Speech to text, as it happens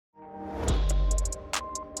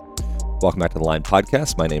Welcome back to the Line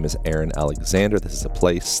Podcast. My name is Aaron Alexander. This is a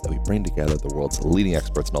place that we bring together the world's leading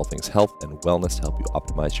experts in all things health and wellness to help you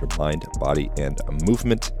optimize your mind, body, and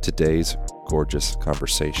movement. Today's gorgeous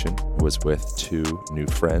conversation was with two new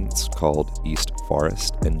friends called East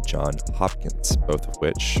Forest and John Hopkins, both of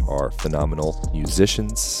which are phenomenal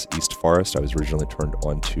musicians. East Forest, I was originally turned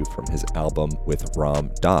on to from his album with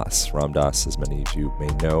Ram Dass. Ram Dass, as many of you may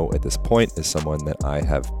know at this point, is someone that I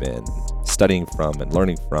have been studying from and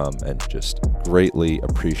learning from and just greatly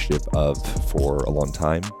appreciative of for a long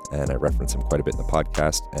time. And I reference him quite a bit in the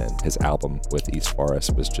podcast, and his album with East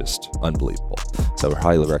Forest was just unbelievable. So I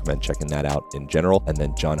highly recommend checking that out in general. And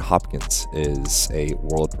then John Hopkins is a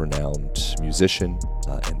world-renowned musician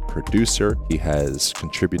and producer. He has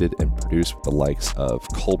contributed and produced with the likes of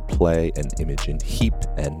Coldplay and Imogen Heap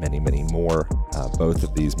and many, many more. Both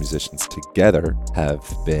of these musicians together have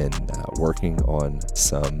been working on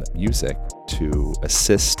some music to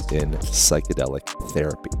assist in psychedelic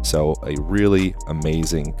therapy. So a really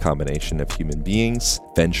amazing combination of human beings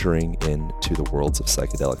venturing into the worlds of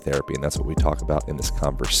psychedelic therapy. And that's what we talk about in this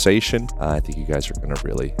conversation. I think you guys are going to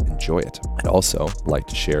really enjoy it. I'd also like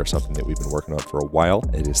to share something that we've been working on for a while.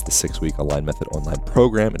 It is the 6-week Align Method online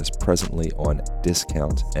program. It is presently on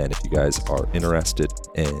discount. And if you guys are interested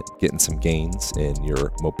in getting some gains in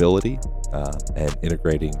your mobility and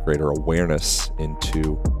integrating greater awareness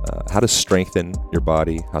into how to strengthen your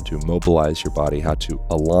body, how to mobilize your body, how to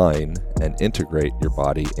align and integrate your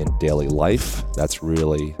body in daily life, that's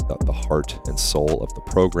really the heart and soul of the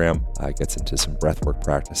program. It gets into some breathwork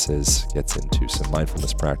practices, gets into some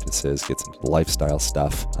mindfulness practices, gets into lifestyle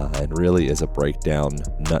stuff, and really is a breakdown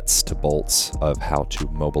nuts to bolts of how to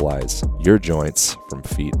mobilize your joints from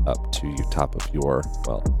feet up to the top of your,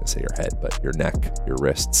 well, I say your head, but your neck, your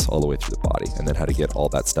wrists, all the way through the body, and then how to get all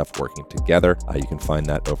that stuff working together. You can find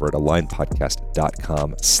that over at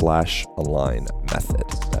alignpodcast.com/align method.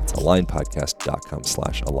 That's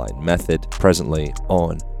alignpodcast.com/align method. Presently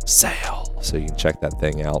on sale. So you can check that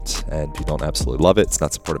thing out. And if you don't absolutely love it, it's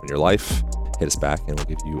not supportive in your life, hit us back and we'll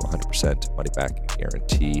give you 100% money back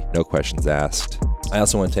guarantee. No questions asked. I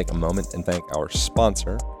also want to take a moment and thank our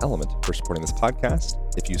sponsor, Element, for supporting this podcast.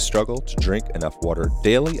 If you struggle to drink enough water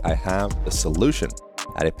daily, I have the solution.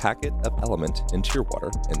 Add a packet of Element into your water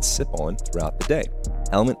and sip on throughout the day.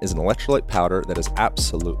 Element is an electrolyte powder that is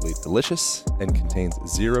absolutely delicious and contains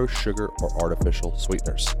 0 sugar or artificial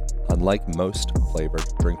sweeteners. Unlike most flavored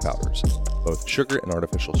drink powders, both sugar and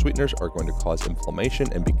artificial sweeteners are going to cause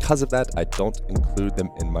inflammation, and because of that, I don't include them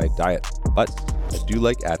in my diet. But I do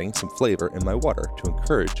like adding some flavor in my water to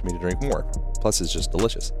encourage me to drink more. Plus, it's just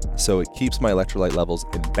delicious. So it keeps my electrolyte levels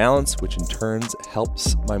in balance, which in turn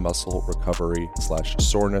helps my muscle recovery /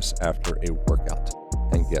 soreness after a workout.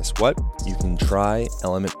 And guess what? You can try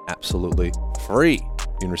Element absolutely free.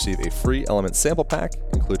 You can receive a free Element sample pack,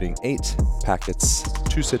 including 8 packets,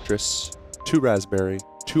 2 citrus, 2 raspberry,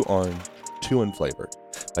 2 orange, 2 unflavored,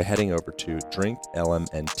 by heading over to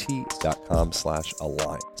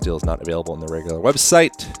drinklmnt.com/align. Still is not available on the regular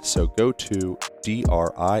website, so go to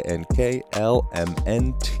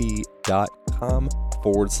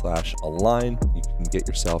drinklmnt.com/align. You can get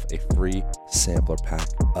yourself a free sampler pack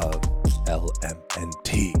of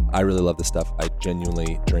LMNT. I really love this stuff. I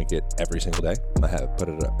genuinely drink it every single day. I have put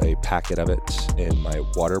a packet of it in my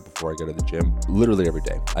water before I go to the gym, literally every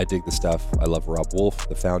day. I dig the stuff. I love Rob Wolf,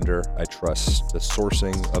 the founder. I trust the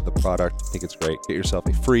sourcing of the product. I think it's great. Get yourself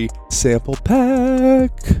a free sample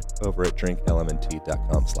pack over at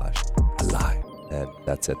drinklmnt.com/align. And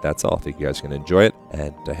that's it. That's all. I think you guys are going to enjoy it.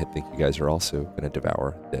 And I think you guys are also going to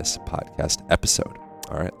devour this podcast episode.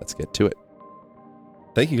 All right, let's get to it.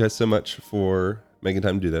 Thank you guys so much for making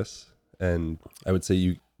time to do this. And I would say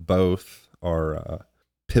you both are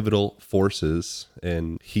pivotal forces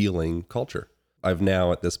in healing culture. I've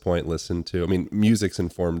now at this point listened to, music's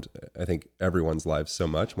informed, I think, everyone's lives so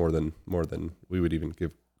much more than we would even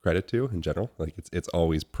give credit to in general. Like it's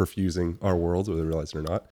always perfusing our worlds, whether we realize it or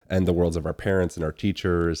not, and the worlds of our parents and our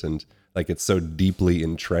teachers, and like it's so deeply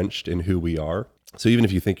entrenched in who we are. So even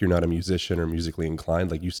if you think you're not a musician or musically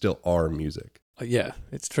inclined, like you still are music. Yeah,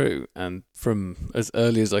 it's true. And from as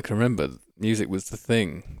early as I can remember, music was the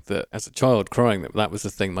thing that, as a child crying, that was the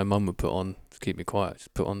thing my mum would put on to keep me quiet.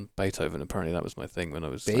 She'd put on Beethoven. Apparently that was my thing when I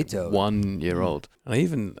was like 1 year old.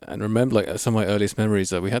 And I remember like some of my earliest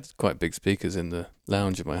memories, we had quite big speakers in the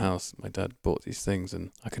lounge of my house. My dad bought these things, and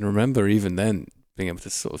I can remember even then being able to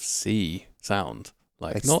sort of see sound.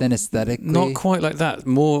 Like not aesthetically? Not quite like that,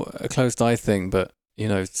 more a closed eye thing, but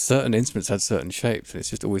certain instruments had certain shapes, and it's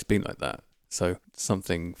just always been like that. So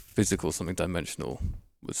something physical, something dimensional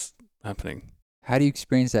was happening. How do you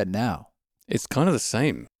experience that now? It's kind of the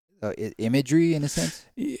same. imagery in a sense.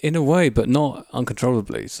 In a way, but not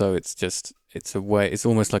uncontrollably. So it's a way. It's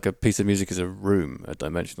almost like a piece of music is a room, a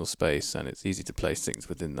dimensional space, and it's easy to place things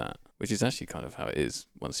within that, which is actually kind of how it is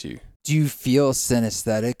once you. Do you feel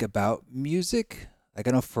synesthetic about music? Like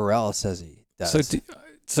I know Pharrell says he does.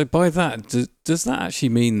 So by that, does that actually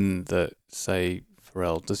mean that, say,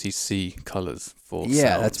 Pharrell, does he see colours for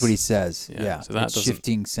yeah, sounds? that's what he says. Yeah, So that it's doesn't.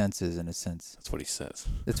 shifting senses in a sense. That's what he says.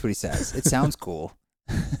 That's what he says. It sounds cool.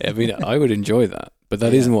 I mean, I would enjoy that, but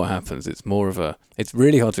that Yeah. not what happens. It's more of a. It's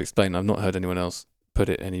really hard to explain. I've not heard anyone else put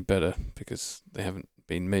it any better because they haven't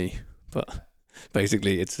been me. But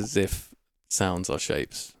basically, it's as if sounds are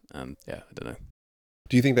shapes, and I don't know.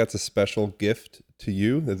 Do you think that's a special gift to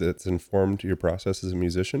you that's informed your process as a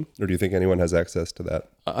musician, or do you think anyone has access to that?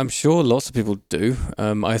 I'm sure lots of people do.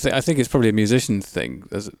 I think it's probably a musician thing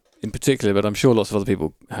in particular, but I'm sure lots of other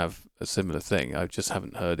people have a similar thing. I just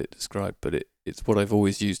haven't heard it described, but it's what I've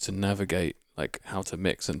always used to navigate like how to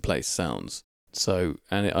mix and place sounds. So,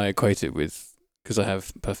 and I equate it with, because I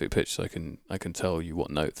have perfect pitch, so I can tell you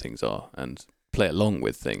what note things are and play along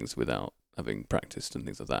with things without having practiced and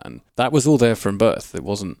things like that. And that was all there from birth. It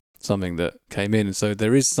wasn't something that came in. And so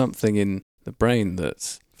there is something in the brain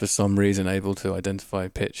that's for some reason able to identify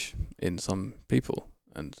pitch in some people.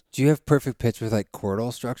 And Do you have perfect pitch with like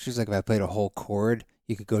chordal structures? Like if I played a whole chord,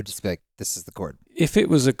 you could go just be like, this is the chord. if it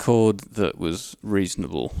was a chord that was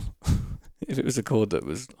reasonable, if it was a chord that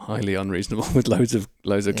was highly unreasonable with loads of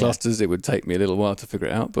Yeah. clusters, it would take me a little while to figure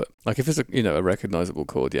it out. But like if it's a recognizable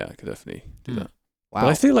chord, I could definitely do that. Wow. But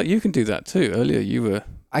I feel like you can do that too. Earlier you were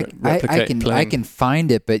I replicate can playing. I can find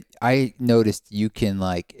it, but I noticed you can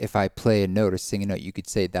like if I play a note or sing a note, you could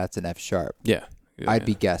say that's an F sharp. Yeah. I'd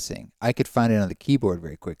be guessing. I could find it on the keyboard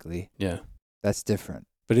very quickly. Yeah. That's different.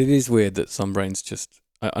 But it is weird that some brains just,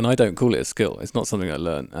 and I don't call it a skill. It's not something I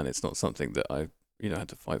learned, and it's not something that I, had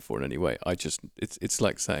to fight for in any way. It's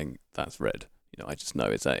like saying that's red. I just know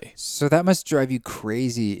it's A. So that must drive you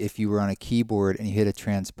crazy if you were on a keyboard and you hit a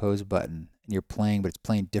transpose button and you're playing, but it's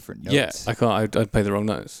playing different notes. Yeah, I can't. I'd play the wrong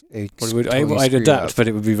notes. It I'd screw you adapt, up. but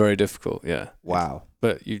it would be very difficult. Yeah. Wow,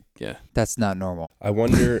 But that's not normal. I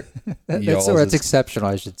wonder. That's y'all's exceptional,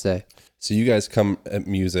 I should say. So you guys come at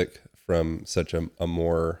music from such a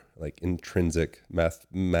more like intrinsic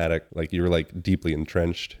mathematic, like you're like deeply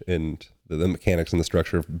entrenched in the mechanics and the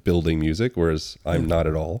structure of building music, whereas I'm not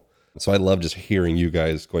at all. So I love just hearing you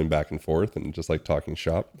guys going back and forth and just like talking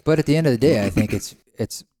shop. But at the end of the day, I think it's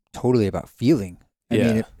totally about feeling. I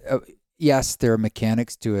mean, yes, there are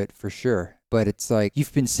mechanics to it for sure, but it's like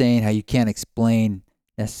you've been saying how you can't explain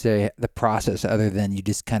necessarily the process other than you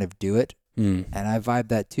just kind of do it. Mm. And I vibe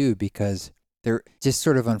that too because there just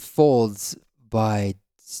sort of unfolds by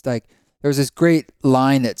like there was this great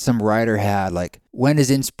line that some writer had like, when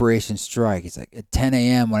does inspiration strike? It's like at 10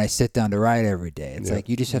 a.m. when I sit down to write every day. It's like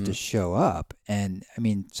you just have to show up. And I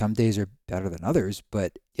mean, some days are better than others,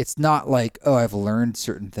 but it's not like, oh, I've learned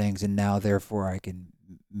certain things and now therefore I can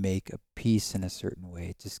make a piece in a certain way.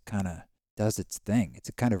 It just kind of does its thing. It's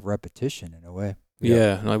a kind of repetition in a way.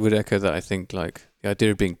 Yeah, and I would echo that. I think like the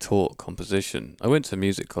idea of being taught composition. I went to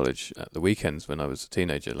music college at the weekends when I was a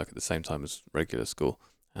teenager, like at the same time as regular school.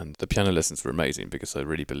 And the piano lessons were amazing because I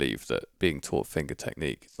really believe that being taught finger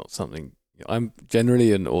technique is not something. I'm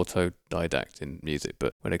generally an autodidact in music,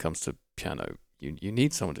 but when it comes to piano, you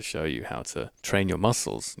need someone to show you how to train your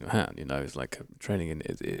muscles in your hand. It's like training in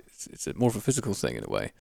it's more of a physical thing in a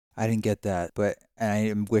way. I didn't get that, but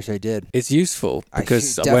I wish I did. It's useful I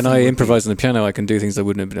because should when I definitely improvise on the piano, I can do things I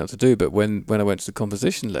wouldn't have been able to do. But when I went to the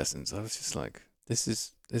composition lessons, I was just like, this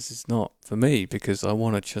is not for me because I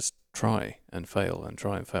want to just try and fail and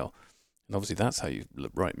try and fail. And obviously that's how you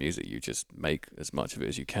write music. You just make as much of it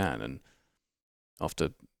as you can. And after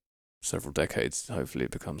several decades, hopefully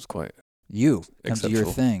it becomes quite You comes to your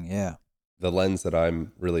acceptable. thing, yeah. The lens that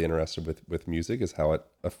I'm really interested with music is how it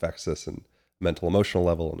affects us in mental, emotional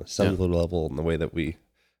level and a cellular level, and the way that we,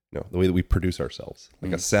 the way that we produce ourselves.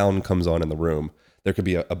 Like a sound comes on in the room, there could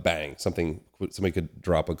be a bang, somebody could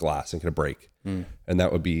drop a glass and could break, and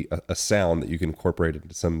that would be a sound that you can incorporate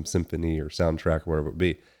into some symphony or soundtrack or whatever it would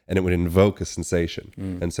be, and it would invoke a sensation,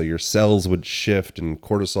 and so your cells would shift and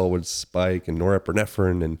cortisol would spike and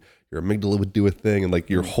norepinephrine and your amygdala would do a thing, and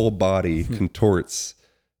like your whole body contorts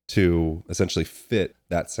to essentially fit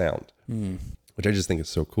that sound. Which I just think is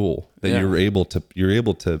so cool that you're able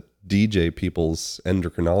to DJ people's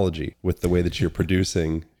endocrinology with the way that you're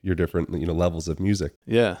producing your different, levels of music.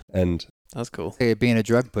 Yeah, And that's cool. Like being a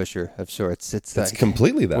drug pusher of sorts. It's it's like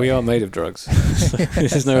completely that. We are made of drugs.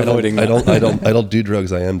 There's no avoiding that. I don't do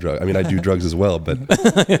drugs. I am drug. I mean, I do drugs as well, but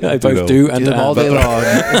I both do and do them all day am.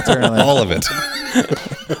 long internally. all of it.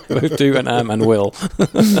 Both do and am and will.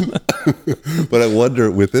 But I wonder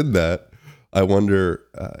within that,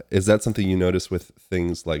 is that something you notice with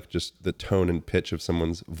things like just the tone and pitch of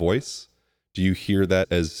someone's voice? Do you hear that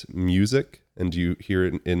as music? And do you hear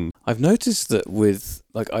it in? I've noticed that with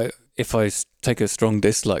if I take a strong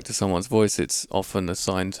dislike to someone's voice, it's often a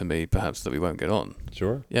sign to me perhaps that we won't get on.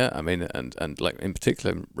 Sure. Yeah, I mean, and like in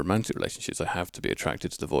particular in romantic relationships, I have to be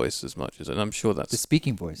attracted to the voice as much as, and I'm sure that's The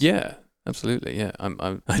speaking voice. yeah, absolutely, yeah.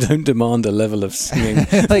 I don't demand a level of singing.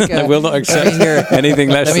 Like, I will not accept anything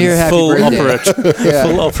less let me hear than Happy full Birthday. Yeah.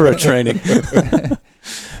 full opera training.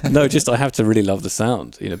 No, just I have to really love the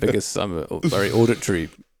sound, because I'm a very auditory.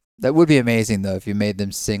 That would be amazing though if you made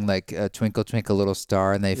them sing like Twinkle Twinkle Little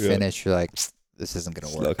Star and they Yeah. finish. You're like, this isn't gonna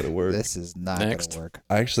It's work. not gonna work. This is not Next. gonna work.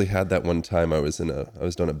 I actually had that one time. I was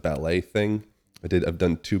doing a ballet thing. I've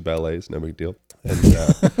done 2 ballets, no big deal. And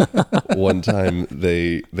one time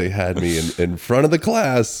they had me in front of the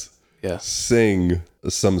class Yeah. sing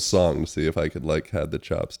some song to see if I could had the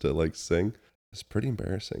chops to sing. It's pretty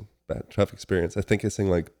embarrassing. Bad, tough experience. I think I sang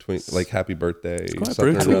like Happy Birthday. quite something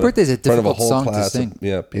brutal. Happy around- Birthday is a in front of a difficult whole song to class. sing.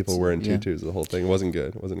 Yeah, people It's- wearing yeah. tutus. The whole thing. It wasn't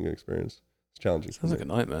good. It wasn't a good experience. It's challenging. Sounds like a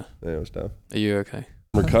nightmare. Yeah, it was tough. Are you okay?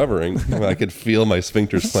 Recovering. I could feel my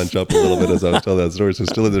sphincters clench up a little bit as I was telling that story. So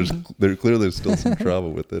there's clearly still some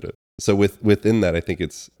trouble with it. So within that, I think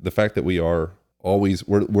it's the fact that we are always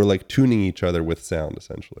we're like tuning each other with sound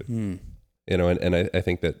essentially. Hmm. And I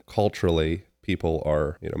think that culturally people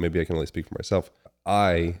are, maybe I can only speak for myself.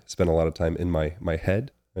 I spend a lot of time in my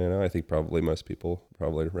head. I think probably most people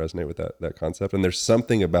probably resonate with that concept. And there's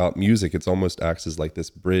something about music. It's almost acts as like this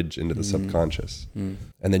bridge into the subconscious. Hmm.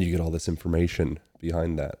 And then you get all this information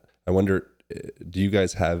behind that. I wonder, do you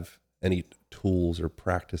guys have any tools or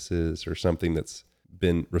practices or something that's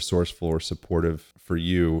been resourceful or supportive for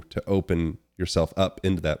you to open yourself up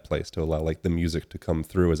into that place to allow the music to come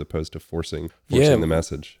through as opposed to forcing Yeah. the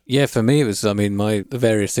message? Yeah, for me it was, the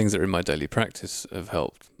various things that are in my daily practice have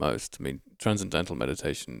helped most. Transcendental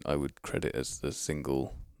meditation I would credit as the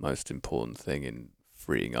single most important thing in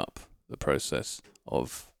freeing up the process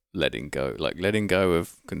of letting go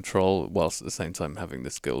of control whilst at the same time having the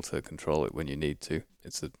skill to control it when you need to.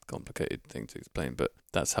 It's a complicated thing to explain, but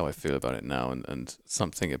that's how I feel about it now, and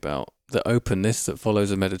something about the openness that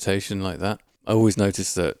follows a meditation like that. I always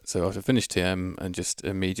notice that, so after I finish TM and just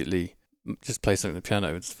immediately just play something on the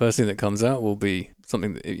piano, the first thing that comes out will be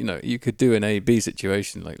something that, you could do an A-B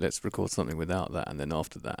situation, like let's record something without that, and then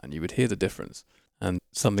after that, and you would hear the difference, and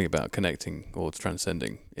something about connecting or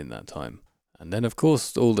transcending in that time. And then, of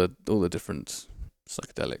course, all the different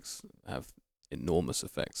psychedelics have enormous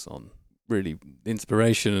effects on really the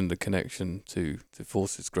inspiration and the connection to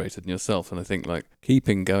forces greater than yourself. And I think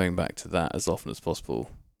keeping going back to that as often as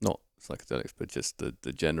possible, not psychedelics, but just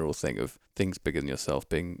the general thing of things bigger than yourself,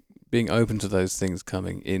 being open to those things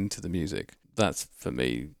coming into the music. That's, for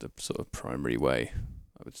me, the sort of primary way,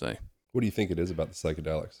 I would say. What do you think it is about the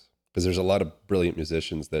psychedelics? Because there's a lot of brilliant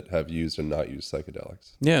musicians that have used and not used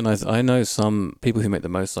psychedelics. Yeah, and I know some people who make the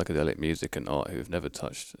most psychedelic music and art who've never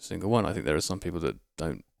touched a single one. I think there are some people that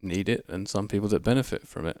don't need it and some people that benefit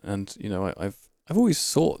from it. And, I've always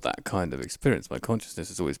sought that kind of experience. My consciousness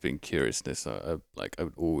has always been curiousness. I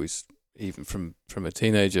would always, even from a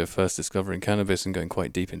teenager, first discovering cannabis and going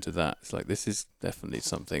quite deep into that. It's this is definitely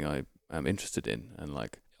something I am interested in and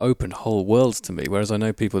opened whole worlds to me, whereas I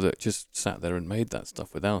know people that just sat there and made that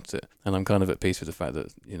stuff without it, and I'm kind of at peace with the fact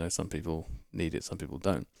that some people need it, some people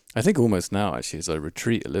don't. I think almost now actually as I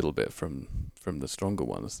retreat a little bit from the stronger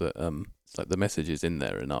ones, that it's the message is in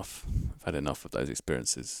there enough. I've had enough of those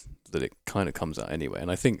experiences that it kind of comes out anyway. And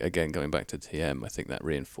I think, again, going back to TM, I think that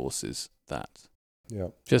reinforces that. Yeah.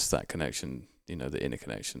 Just that connection, the inner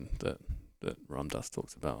connection that Ram Dass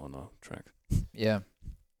talks about on our track. Yeah.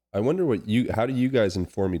 I wonder how do you guys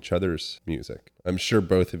inform each other's music? I'm sure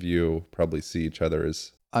both of you probably see each other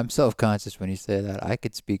as... I'm self-conscious when you say that. I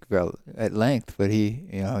could speak at length, but he,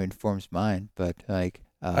 informs mine. But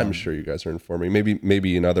I'm sure you guys are informing,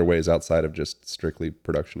 maybe in other ways outside of just strictly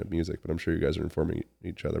production of music, but I'm sure you guys are informing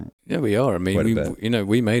each other. Yeah, we are. I mean, quite a bit.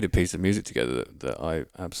 we made a piece of music together that I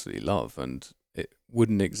absolutely love, and it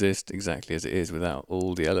wouldn't exist exactly as it is without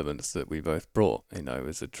all the elements that we both brought.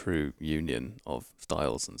 As a true union of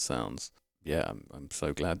styles and sounds. Yeah, I'm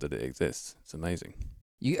so glad that it exists. It's amazing.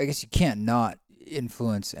 I guess you can't not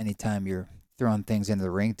influence anytime you're throwing things into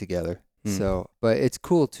the ring together. Hmm. So, but it's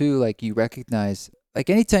cool too. Like you recognize,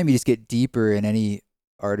 like anytime you just get deeper in any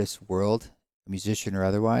artist's world, musician or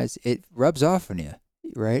otherwise, it rubs off on you,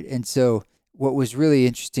 right? And so, what was really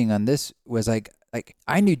interesting on this was like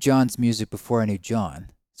I knew John's music before I knew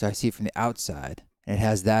John, so I see it from the outside, and it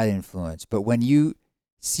has that influence. But when you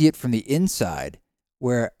see it from the inside,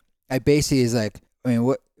 where I basically is like, I mean,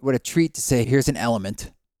 what a treat to say, here's an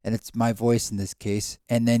element, and it's my voice in this case,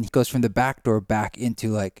 and then he goes from the back door back into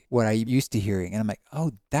like what I used to hearing, and I'm like,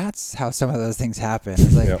 oh, that's how some of those things happen.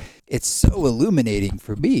 It's like, it's so illuminating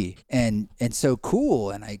for me, and so cool,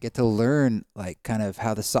 and I get to learn like kind of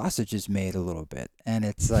how the sausage is made a little bit, and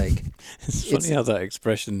it's like, it's funny how that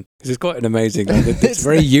expression, because it's quite an amazing, it's a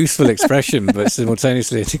very useful expression, but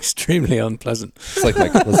simultaneously it's extremely unpleasant. It's like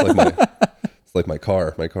my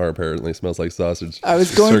car. My car apparently smells like sausage. I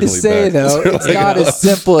was going to say though, it's not as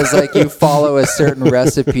simple as like you follow a certain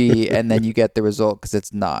recipe and then you get the result, because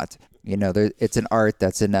it's not. You know, it's an art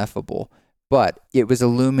that's ineffable. But it was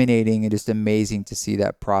illuminating and just amazing to see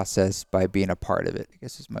that process by being a part of it, I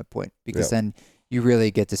guess is my point. Because then you really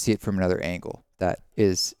get to see it from another angle. That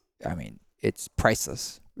is, I mean, it's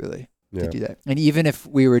priceless, really, to do that. And even if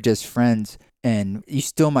we were just friends, and you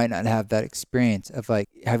still might not have that experience of like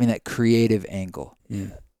having that creative angle.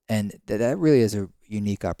 Yeah. And that really is a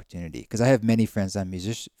unique opportunity, because I have many friends I'm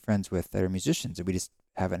friends with that are musicians, and we just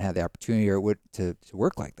haven't had the opportunity or to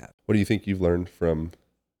work like that. What do you think you've learned from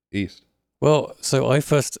East? Well, so I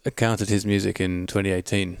first encountered his music in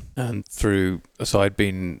 2018, and I'd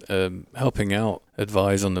been helping out,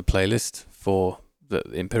 advise on the playlist for that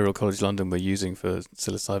Imperial College London were using for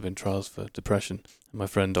psilocybin trials for depression. And my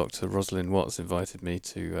friend Dr. Rosalind Watts invited me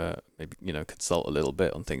to maybe consult a little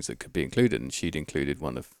bit on things that could be included, and she'd included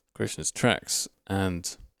one of Krishna's tracks.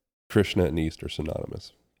 And Krishna and East are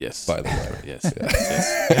synonymous. Yes, by the way, yes.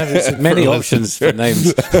 There's many options for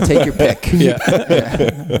names. Take your pick. Yeah.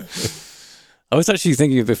 I was actually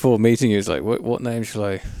thinking before meeting you, it's like, what name shall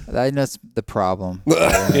I? That's the problem.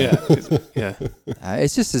 Yeah.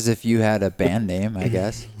 It's just as if you had a band name, I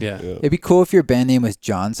guess. Yeah. It'd be cool if your band name was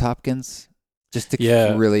Johns Hopkins, just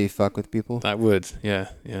to really fuck with people. That would, yeah.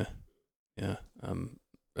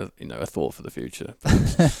 A thought for the future.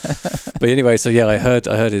 But anyway, so I heard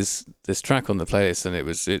this track on the playlist, and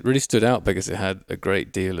it really stood out because it had a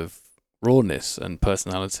great deal of rawness and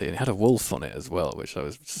personality, and it had a wolf on it as well, which I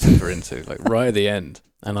was super into, like right at the end.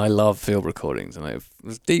 And I love field recordings, and it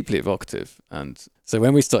was deeply evocative. And so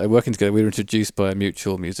when we started working together, we were introduced by a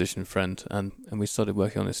mutual musician friend, and we started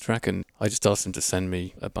working on this track, and I just asked him to send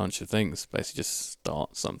me a bunch of things, basically just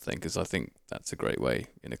start something, because I think that's a great way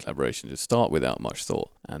in a collaboration to start without much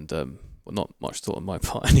thought. And well, not much thought on my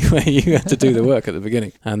part anyway. You had to do the work at the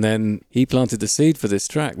beginning. And then he planted the seed for this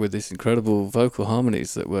track with these incredible vocal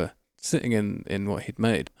harmonies that were sitting in what he'd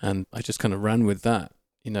made, and I just kind of ran with that,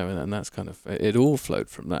 and that's kind of, it all flowed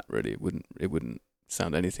from that, really. It wouldn't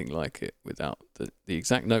sound anything like it without the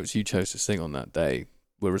exact notes you chose to sing on that day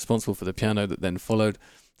were responsible for the piano that then followed.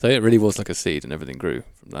 So it really was like a seed, and everything grew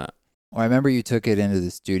from that. Well, I remember you took it into the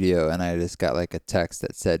studio, and I just got like a text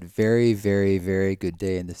that said, very, very, very good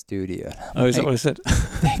day in the studio. Oh, is that what I said?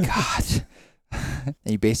 Thank God. And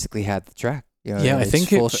you basically had the track. I think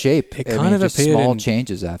full shape. It kind of just appeared small in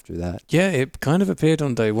changes after that. Yeah, it kind of appeared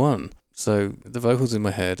on day one. So the vocals in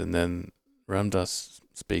my head, and then Ram Dass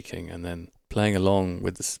speaking, and then playing along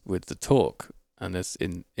with the talk, and there's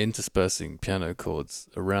interspersing piano chords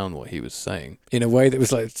around what he was saying in a way that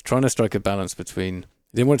was like trying to strike a balance between.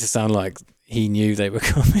 He didn't want it to sound like he knew they were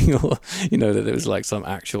coming, or that it was like some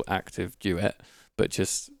actual active duet, but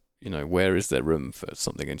just. Where is there room for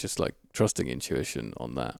something, and just like trusting intuition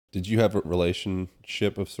on that. Did you have a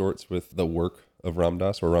relationship of sorts with the work of Ram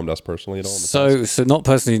Dass, or Ram Dass personally at all? So not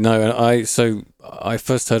personally, no. I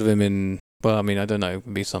first heard of him I don't know,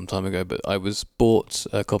 maybe some time ago, but I was bought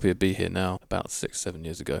a copy of Be Here Now about 6-7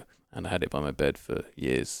 years ago, and I had it by my bed for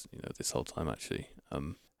years, this whole time actually.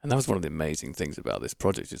 And that was one of the amazing things about this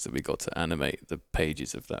project, is that we got to animate the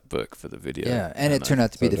pages of that book for the video. Yeah, and it turned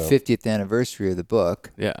out to be the 50th anniversary of the book.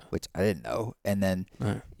 Yeah. Which I didn't know. And then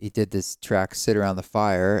he did this track, Sit Around the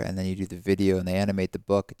Fire, and then you do the video and they animate the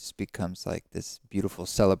book. It just becomes like this beautiful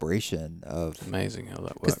celebration of... It's amazing how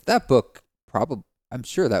that works. Because that book, I'm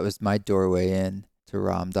sure that was my doorway in to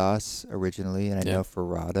Ram Dass originally, and I know for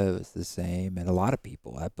Radha it was the same, and a lot of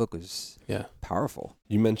people. That book was powerful.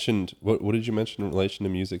 You mentioned, what did you mention in relation to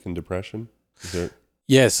music and depression?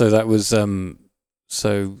 Yeah, so that was in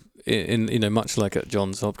much like at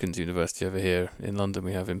Johns Hopkins University over here in London,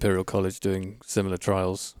 we have Imperial College doing similar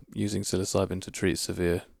trials using psilocybin to treat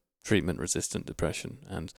severe treatment-resistant depression.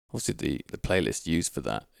 And obviously the playlist used for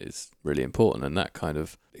that is really important, and that kind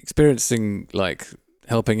of experiencing, like,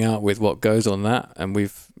 helping out with what goes on that. And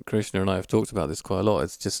Krishna and I have talked about this quite a lot.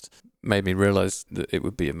 It's just made me realize that it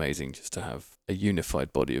would be amazing just to have a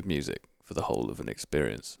unified body of music for the whole of an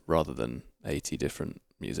experience, rather than 80 different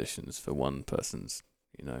musicians for one person's,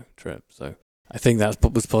 trip. So I think that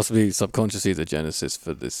was possibly subconsciously the genesis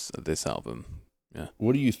for this album. Yeah.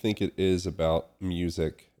 What do you think it is about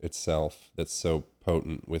music itself that's so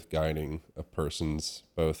potent with guiding a person's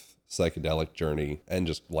both psychedelic journey and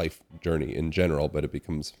just life journey in general, but it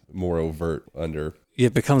becomes more overt under...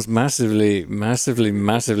 It becomes massively enhanced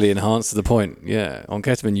to the point. Yeah. On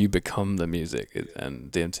ketamine, you become the music,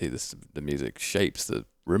 and DMT, the music shapes the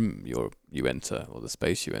room you enter, or the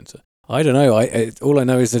space you enter. I don't know. All I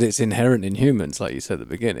know is that it's inherent in humans, like you said at the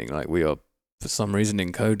beginning. Like, we are, for some reason,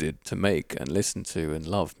 encoded to make and listen to and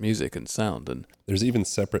love music and sound. And there's even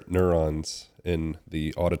separate neurons in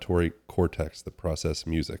the auditory cortex that process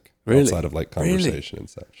music, really? Outside of like conversation and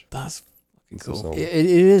such. That's fucking cool. It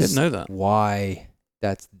is. Didn't know that. Why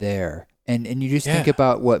that's there, and you just think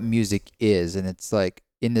about what music is, and it's like,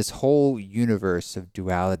 in this whole universe of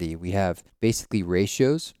duality, we have basically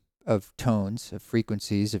ratios of tones, of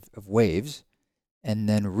frequencies, of waves, and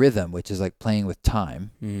then rhythm, which is like playing with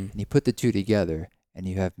time. And you put the two together and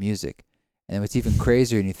you have music. And what's even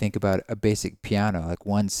crazier when you think about a basic piano, like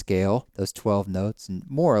one scale, those 12 notes, and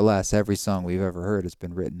more or less every song we've ever heard has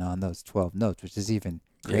been written on those 12 notes, which is even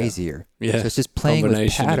crazier. Yeah. So it's just playing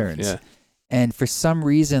with patterns. And for some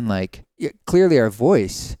reason, like, clearly our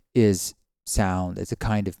voice is sound. It's a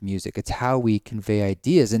kind of music. It's how we convey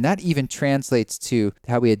ideas. And that even translates to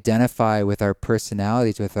how we identify with our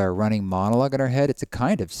personalities, with our running monologue in our head. It's a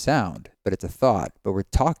kind of sound, but it's a thought, but we're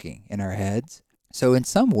talking in our heads. So in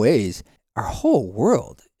some ways, our whole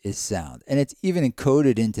world is sound. And it's even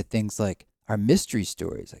encoded into things like our mystery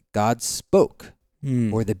stories, like God spoke,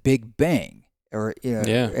 or the Big Bang. Or,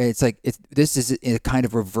 it's like, this is a kind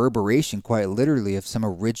of reverberation, quite literally, of some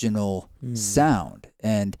original sound.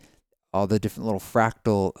 And all the different little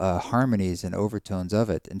fractal harmonies and overtones of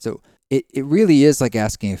it. And so it really is like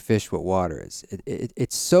asking a fish what water is.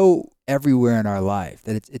 It's so everywhere in our life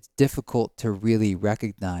that it's difficult to really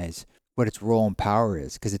recognize what its role and power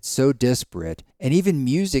is, because it's so disparate. And even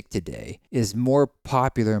music today is more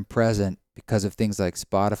popular and present because of things like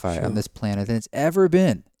Spotify on this planet than it's ever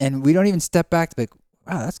been. And we don't even step back to be like,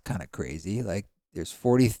 wow, that's kind of crazy. Like, there's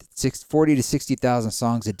 40 to 60,000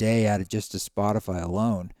 songs a day added just to Spotify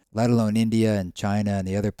alone, let alone India and China and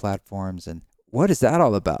the other platforms. And what is that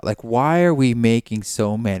all about? Like, why are we making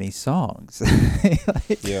so many songs?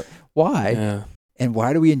 Why? Yeah. And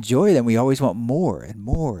why do we enjoy them? We always want more and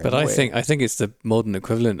more. But I think it's the modern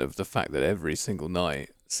equivalent of the fact that every single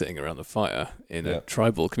night, sitting around the fire in a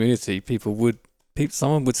tribal community,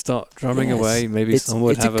 someone would start drumming away. Maybe someone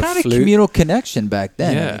would have a flute. It's a kind of communal connection back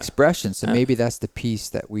then, and expression. So maybe that's the piece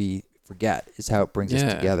that we forget, is how it brings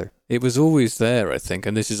us together. It was always there, I think,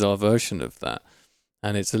 and this is our version of that.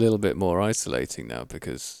 And it's a little bit more isolating now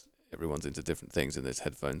because everyone's into different things, and there's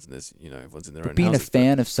headphones, and there's, everyone's in their own being houses. A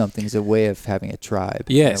fan of something is a way of having a tribe.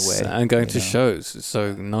 Yes, in a way, and going to shows. It's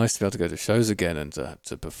so nice to be able to go to shows again and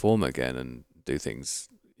to perform again and do things,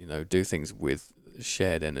 with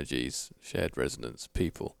shared energies, shared resonance,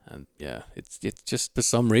 people. And it's just for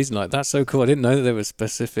some reason, like, that's so cool. I didn't know that there were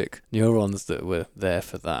specific neurons that were there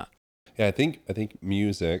for that. Yeah, I think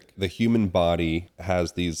music, the human body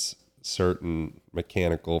has these certain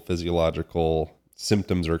mechanical, physiological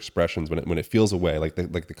symptoms or expressions when it feels away. Like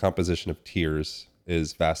the composition of tears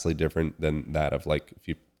is vastly different than that of, like, if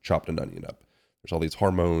you chopped an onion up. There's all these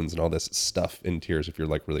hormones and all this stuff in tears if you're,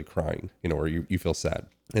 like, really crying, or you feel sad.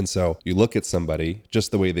 And so you look at somebody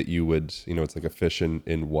just the way that you would, it's like a fish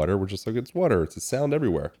in water. We're just like, it's water. It's a sound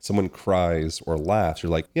everywhere. Someone cries or laughs.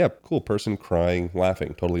 You're like, yeah, cool, person crying,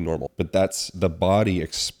 laughing, totally normal. But that's the body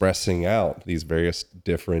expressing out these various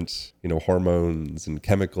different, hormones and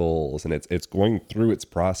chemicals, and it's going through its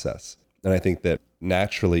process. And I think that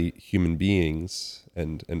naturally human beings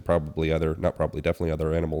and definitely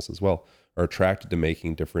other animals as well are attracted to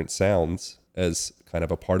making different sounds as kind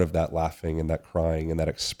of a part of that laughing and that crying and that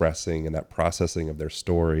expressing and that processing of their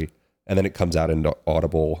story. And then it comes out into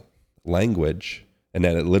audible language, and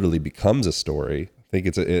then it literally becomes a story. I think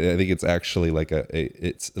it's actually like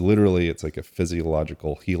it's like a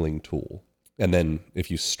physiological healing tool. And then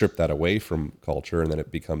if you strip that away from culture, and then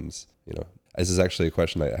it becomes, This is actually a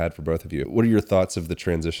question I had for both of you. What are your thoughts of the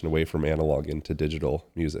transition away from analog into digital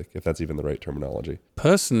music, if that's even the right terminology?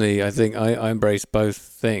 Personally, I think I embrace both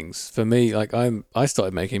things. For me, like I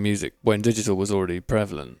started making music when digital was already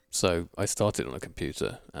prevalent. So I started on a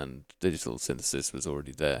computer and digital synthesis was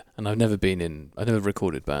already there. And I've never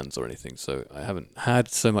recorded bands or anything, so I haven't had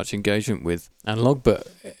so much engagement with analog. But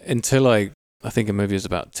until I think maybe it was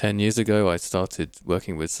about 10 years ago, I started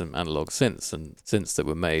working with some analog synths and synths that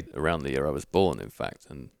were made around the year I was born, in fact.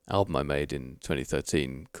 An album I made in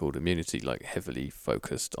 2013 called Immunity, like heavily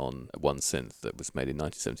focused on one synth that was made in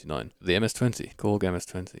 1979, the MS-20, Korg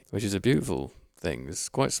MS-20, which is a beautiful thing. It's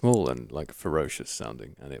quite small and like ferocious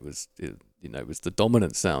sounding, and it was the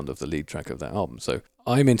dominant sound of the lead track of that album. So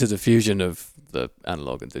I'm into the fusion of the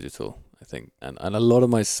analog and digital, I think, and a lot of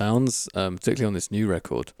my sounds, particularly on this new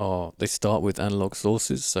record, they start with analog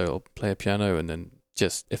sources. So I'll play a piano and then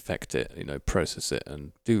just effect it, process it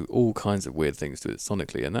and do all kinds of weird things to it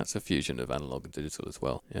sonically, and that's a fusion of analog and digital as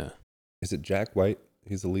well. Yeah. Is it Jack White?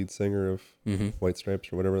 He's the lead singer of White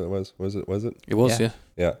Stripes or whatever that was. Was it? It was, yeah.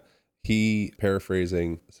 Yeah. He,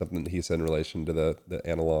 paraphrasing something that he said in relation to the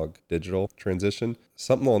analog digital transition,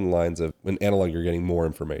 something along the lines of, when analog you're getting more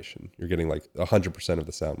information. You're getting like 100% of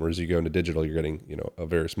the sound, whereas you go into digital, you're getting, a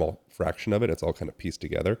very small fraction of it. It's all kind of pieced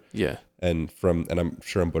together. Yeah. And I'm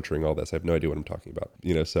sure I'm butchering all this. I have no idea what I'm talking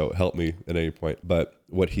about, so help me at any point. But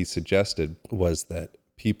what he suggested was that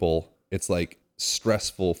it's like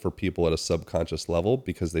stressful for people at a subconscious level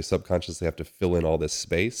because they subconsciously have to fill in all this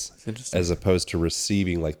space as opposed to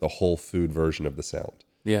receiving like the whole food version of the sound.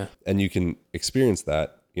 Yeah. And you can experience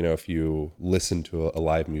that, if you listen to a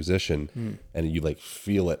live musician and you like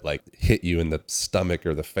feel it like hit you in the stomach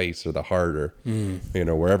or the face or the heart or,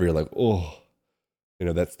 wherever you're like, oh,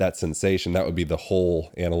 that's that sensation. That would be the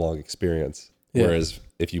whole analog experience. Yeah. Whereas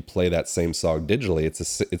if you play that same song digitally,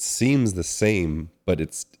 it seems the same, but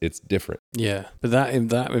it's different. Yeah, but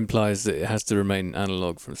that implies that it has to remain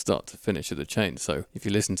analog from start to finish of the chain. So if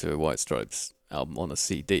you listen to a White Stripes album on a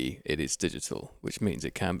CD, it is digital, which means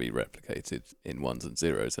it can be replicated in ones and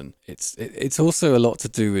zeros. And it's also a lot to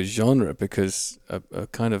do with genre, because a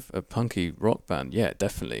kind of a punky rock band, yeah,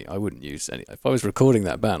 definitely, I wouldn't use any. If I was recording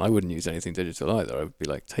that band, I wouldn't use anything digital either. I would be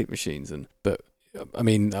like tape machines but I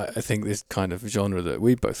mean, I think this kind of genre that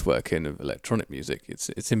we both work in, of electronic music,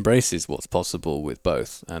 it embraces what's possible with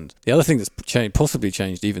both. And the other thing that's possibly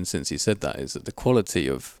changed even since he said that is that the quality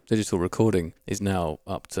of digital recording is now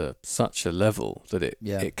up to such a level that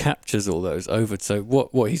it captures all those so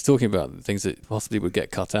what he's talking about, the things that possibly would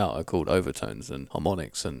get cut out, are called overtones and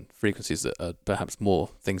harmonics and frequencies that are perhaps more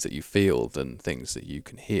things that you feel than things that you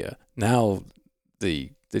can hear. Now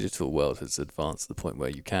the digital world has advanced to the point where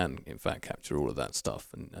you can, in fact, capture all of that stuff.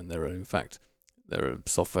 And there are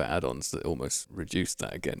software add-ons that almost reduce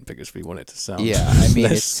that again, because we want it to sound... Yeah, I mean,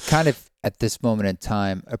 it's kind of, at this moment in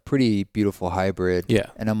time, a pretty beautiful hybrid. Yeah.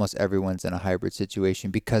 And almost everyone's in a hybrid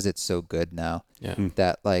situation because it's so good now. Yeah.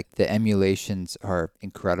 That, like, the emulations are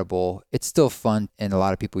incredible. It's still fun, and a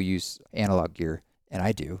lot of people use analog gear, and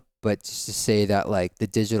I do. But just to say that, like, the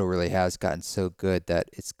digital really has gotten so good that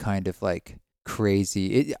it's kind of, like,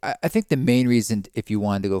 crazy. I think the main reason, if you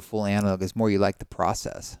wanted to go full analog, is more you like the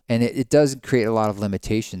process. And it does create a lot of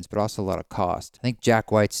limitations, but also a lot of cost. I think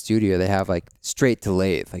Jack White's studio, they have like straight to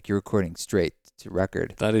lathe, like you're recording straight to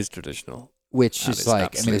record. That is traditional. Which is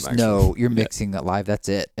like, I mean, there's no, you're mixing that live, that's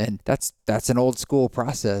it. And that's an old school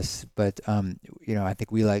process. But, I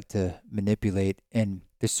think we like to manipulate, and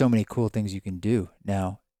there's so many cool things you can do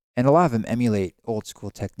now. And a lot of them emulate old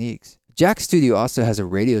school techniques. Jack's studio also has a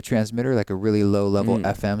radio transmitter, like a really low level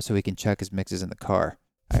FM, so he can check his mixes in the car,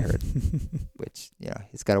 I heard. Which,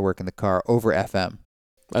 he's got to work in the car over FM.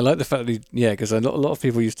 I like the fact that because a lot of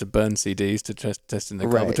people used to burn CDs to test in their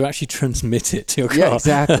car, but to actually transmit it to your car. Yeah,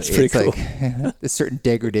 exactly. That's pretty cool. Like a certain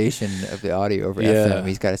degradation of the audio over FM.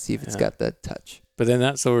 He's got to see if it's got that touch. But then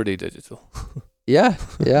that's already digital. Yeah.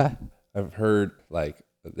 I've heard, like,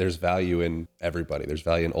 there's value in everybody. There's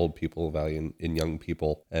value in old people, value in young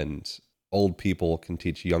people, and old people can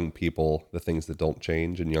teach young people the things that don't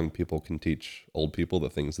change, and young people can teach old people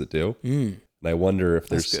the things that do. And I wonder if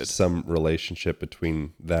there's some relationship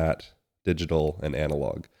between that, digital and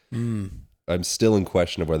analog. I'm still in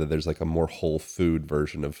question of whether there's like a more whole food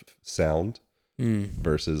version of sound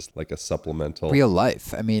versus like a supplemental real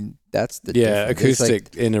life. I mean, that's the difference.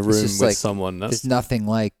 Acoustic in a room with someone. There's nothing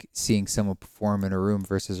like seeing someone perform in a room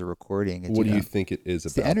versus a recording. What do you think it is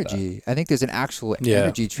about the energy? That? I think there's an actual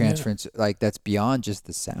energy transference like that's beyond just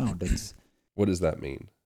the sound. What does that mean?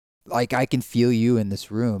 Like I can feel you in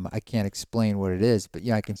this room. I can't explain what it is, but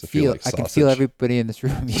yeah, I can Does it feel feel. like I can sausage? feel everybody in this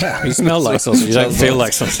room. Yeah, You smell like sausage. You don't feel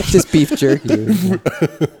like sausage. just beef jerky.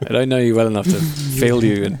 I don't know you well enough to feel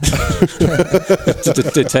you and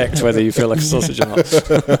to detect whether you feel like a sausage or not.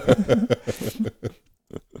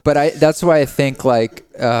 But that's why I think like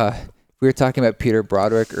we were talking about Peter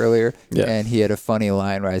Broderick earlier, Yeah. and he had a funny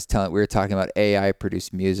line where we were talking about AI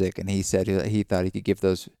produced music, and he said he thought he could give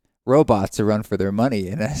those robots a run for their money,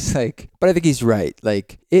 and I was like, but I think he's right.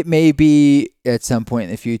 Like it may be at some point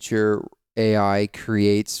in the future AI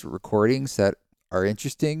creates recordings that are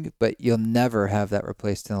interesting, but you'll never have that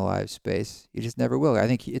replaced in a live space. You just never will. I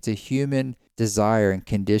think it's a human desire and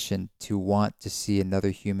condition to want to see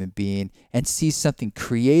another human being and see something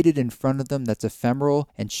created in front of them that's ephemeral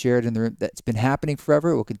and shared in the room that's been happening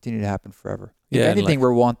forever. It will continue to happen forever. Yeah, If and anything,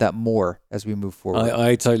 we'll want that more as we move forward.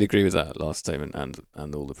 I totally agree with that last statement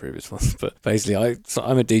and all the previous ones. But basically,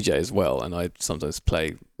 I'm a DJ as well, and I sometimes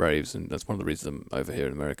play raves, and that's one of the reasons I'm over here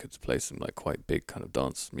in America to play some like quite big kind of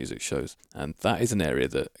dance music shows. And that is an area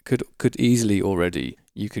that could easily already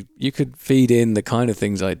you could feed in the kind of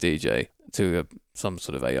things I DJ to some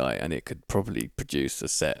sort of AI, and it could probably produce a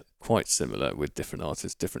set quite similar with different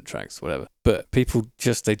artists, different tracks, whatever. But people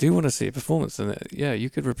they do want to see a performance, and yeah, you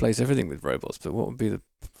could replace everything with robots, but what's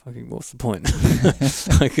the point?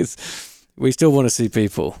 Like we still want to see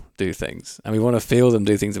people do things, and we want to feel them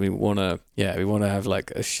do things, and we want to have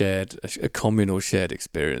like a communal shared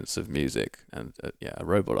experience of music, and a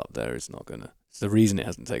robot up there is not gonna. It's the reason it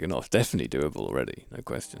hasn't taken off. Definitely doable already, no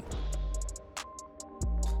question.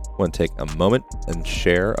 I want to take a moment and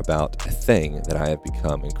share about a thing that I have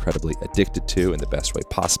become incredibly addicted to in the best way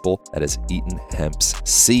possible. That is Eaton Hemp's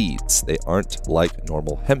seeds. They aren't like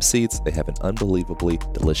normal hemp seeds. They have an unbelievably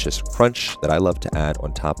delicious crunch that I love to add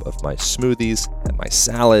on top of my smoothies and my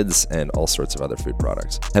salads and all sorts of other food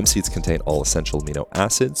products. Hemp seeds contain all essential amino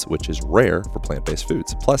acids, which is rare for plant-based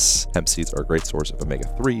foods. Plus, hemp seeds are a great source of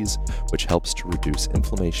omega-3s, which helps to reduce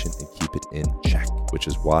inflammation and keep it in check, which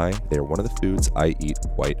is why they are one of the foods I eat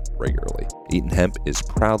quite regularly. Eaton Hemp is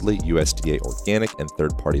proudly USDA organic and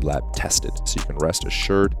third-party lab tested, so you can rest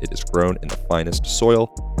assured it is grown in the finest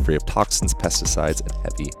soil, free of toxins, pesticides, and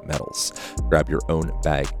heavy metals. Grab your own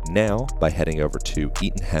bag now by heading over to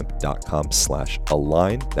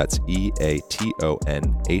eatonhemp.com/align. That's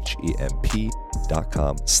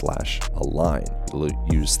EATONHEMP.com/align.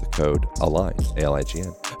 Use the code ALIGN,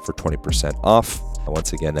 ALIGN, for 20% off. And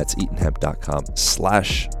once again, that's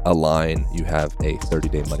eatonhemp.com/align. You have a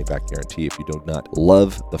 30-day money-back guarantee if you do not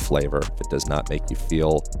love the flavor, if it does not make you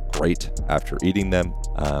feel great after eating them,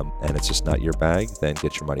 and it's just not your bag, then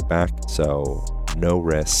get your money back. So no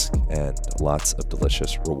risk and lots of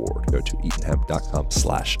delicious reward. Go to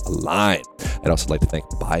eatonhemp.com/align. I'd also like to thank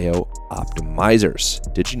BioOptimizers.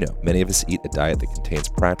 Did you know many of us eat a diet that contains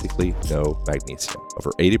practically no magnesium?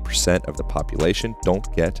 Over 80% of the population don't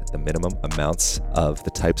get the minimum amounts of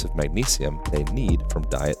the types of magnesium they need from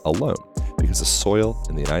diet alone, because the soil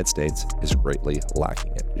in the United States is greatly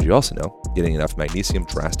lacking it. Did you also know getting enough magnesium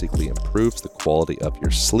drastically improves the quality of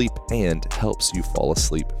your sleep and helps you fall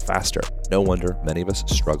asleep faster? No wonder many of us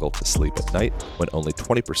struggle to sleep at night when only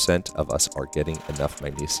 20% of us are getting enough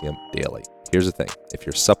magnesium daily. Here's the thing, if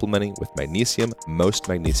you're supplementing with magnesium, most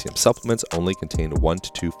magnesium supplements only contain 1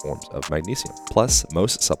 to 2 forms of magnesium. Plus,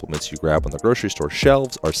 most supplements you grab on the grocery store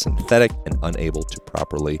shelves are synthetic and unable to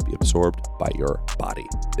properly be absorbed by your body.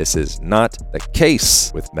 This is not the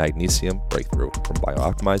case with Magnesium Breakthrough from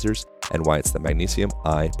BioOptimizers, and why it's the magnesium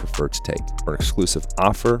I prefer to take. For an exclusive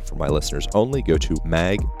offer for my listeners only, go to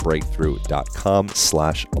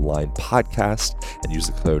magbreakthrough.com/align podcast and use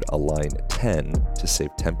the code ALIGN10 to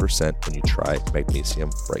save 10% when you try Magnesium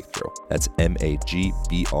Breakthrough. That's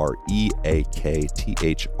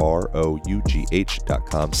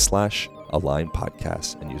magbreakthrough.com/align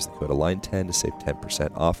podcast and use the code ALIGN10 to save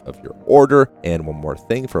 10% off of your order. And one more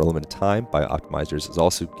thing, for a limited time, BioOptimizers is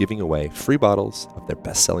also giving away free bottles of their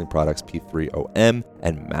best-selling products P3OM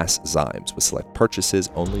and Mass Zymes with select purchases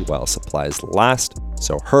only while supplies last.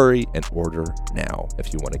 So hurry and order now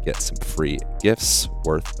if you want to get some free gifts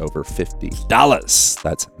worth over $50.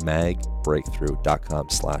 That's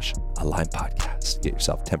magbreakthrough.com/align podcast. Get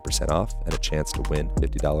yourself 10% off and a chance to win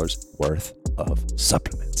 $50 worth of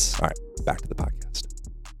supplements. All right, back to the podcast.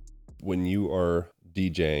 When you are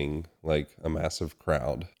DJing like a massive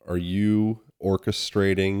crowd, are you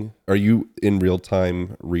orchestrating? Are you in real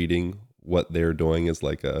time reading what they're doing as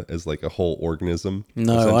like a whole organism?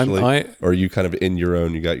 No, essentially? Or are you kind of in your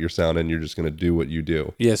own, you got your sound and you're just going to do what you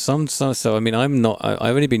do? Yeah, so I mean, I've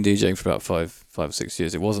only been DJing for about five or 6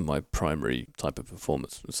 years. It wasn't my primary type of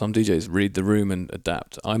performance. Some DJs read the room and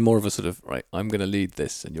adapt. I'm more of a sort of, right, I'm going to lead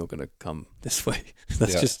this and you're going to come this way.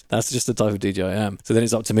 That's just the type of DJ I am. So then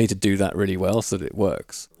it's up to me to do that really well so that it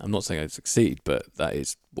works. I'm not saying I succeed, but that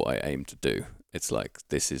is what I aim to do. It's like,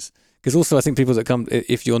 this is... Because also I think people that come,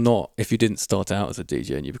 if you didn't start out as a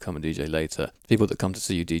DJ and you become a DJ later, people that come to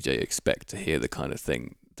see you DJ expect to hear the kind of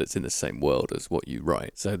thing that's in the same world as what you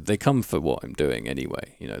write. So they come for what I'm doing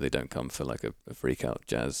anyway. You know, they don't come for like a freak out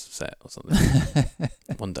jazz set or something.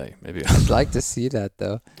 One day, maybe. I'd like to see that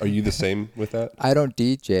though. Are you the same with that? I don't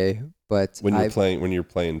DJ, but when you're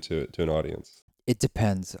playing to an audience? It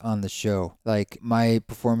depends on the show. Like my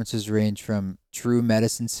performances range from true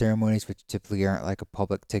medicine ceremonies, which typically aren't like a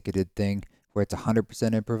public ticketed thing, where it's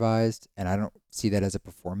 100% improvised, and I don't see that as a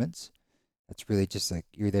performance. That's really just like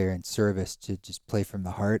you're there in service to just play from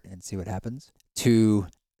the heart and see what happens. To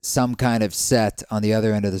some kind of set on the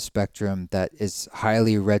other end of the spectrum that is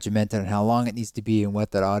highly regimented on how long it needs to be and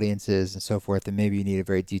what that audience is and so forth, and maybe you need a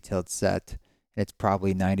very detailed set, and it's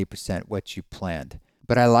probably 90% what you planned.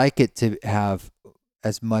 But I like it to have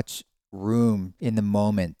as much room in the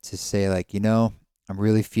moment to say, like, you know, I'm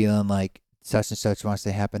really feeling like such and such wants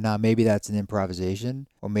to happen now. Maybe that's an improvisation,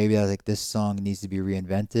 or maybe that's like this song needs to be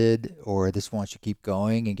reinvented, or this one should keep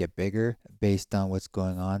going and get bigger based on what's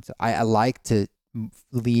going on. So I like to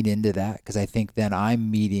lean into that because I think then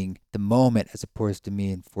I'm meeting the moment as opposed to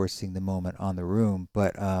me enforcing the moment on the room.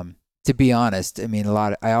 But to be honest, I mean,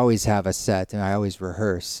 I always have a set and I always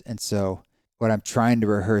rehearse, and so what I'm trying to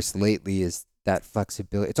rehearse lately is that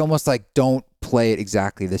flexibility. It's almost like don't play it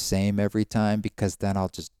exactly the same every time, because then I'll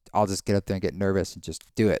just get up there and get nervous and just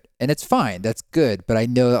do it. And it's fine. That's good. But I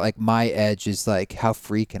know that like my edge is like, how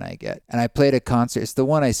free can I get? And I played a concert. It's the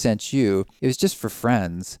one I sent you. It was just for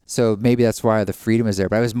friends. So maybe that's why the freedom is there.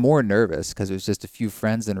 But I was more nervous because it was just a few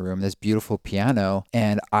friends in a room, this beautiful piano,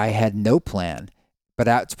 and I had no plan. But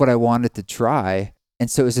that's what I wanted to try. And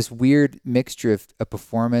so it was this weird mixture of a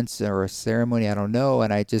performance or a ceremony, I don't know,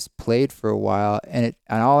 and I just played for a while. And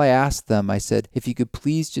all I asked them, I said, if you could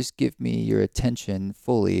please just give me your attention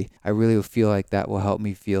fully, I really feel like that will help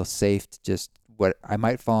me feel safe to just what I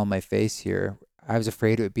might fall on my face here. I was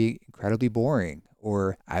afraid it would be incredibly boring,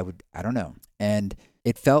 or I don't know. And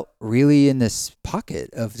it felt really in this pocket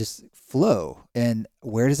of just flow. And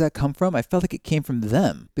where does that come from? I felt like it came from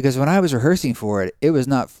them, because when I was rehearsing for it, it was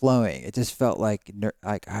not flowing. It just felt like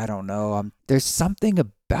I don't know. There's something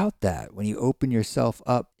about that when you open yourself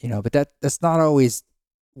up, you know. But that's not always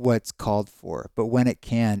what's called for. But when it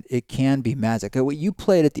can be magic. What you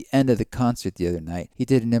played at the end of the concert the other night, he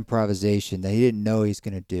did an improvisation that he didn't know he was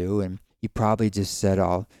going to do, and he probably just said,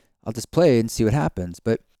 "I'll just play and see what happens."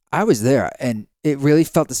 But I was there, and it really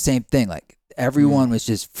felt the same thing. Like everyone was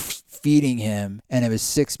just feeding him, and it was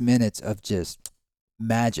 6 minutes of just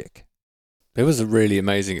magic. It was a really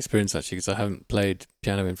amazing experience, actually, because I haven't played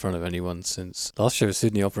piano in front of anyone since last show was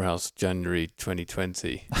Sydney Opera House, January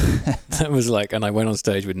 2020. That was like, and I went on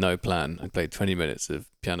stage with no plan. I played 20 minutes of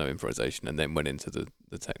piano improvisation and then went into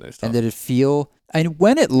the techno stuff. And did it feel, and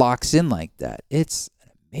when it locks in like that, it's an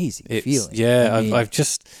amazing feeling. Yeah, I've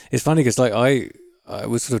just, it's funny because like I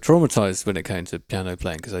was sort of traumatized when it came to piano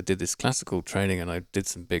playing, because I did this classical training and I did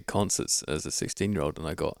some big concerts as a 16-year-old, and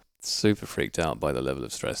I got super freaked out by the level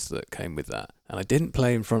of stress that came with that. And I didn't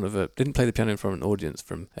play the piano in front of an audience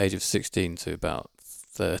from age of 16 to about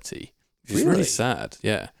 30. Which is really sad,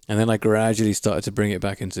 yeah. And then I gradually started to bring it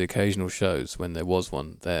back into occasional shows when there was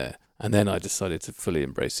one there. And then I decided to fully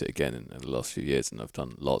embrace it again in the last few years, and I've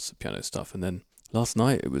done lots of piano stuff. And then last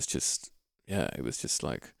night it was just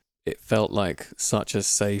like, it felt like such a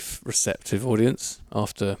safe, receptive audience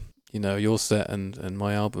after, you know, your set and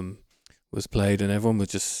my album was played, and everyone was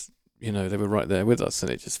just, you know, they were right there with us,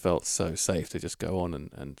 and it just felt so safe to just go on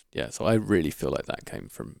and yeah. So I really feel like that came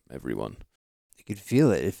from everyone. You could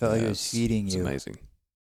feel it. It felt like it was feeding you. It's amazing.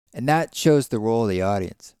 And that shows the role of the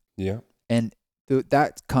audience. Yeah. And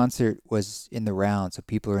that concert was in the round, so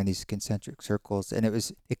people are in these concentric circles, and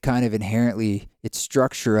it kind of inherently, its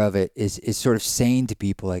structure of it is sort of saying to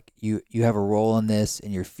people, like, you have a role in this,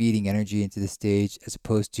 and you're feeding energy into the stage, as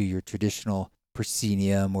opposed to your traditional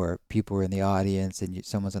proscenium where people are in the audience and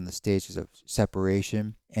someone's on the stage. There's a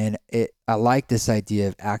separation. And I like this idea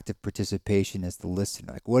of active participation as the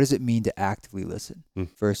listener. Like, what does it mean to actively listen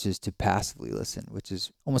versus to passively listen, which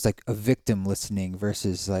is almost like a victim listening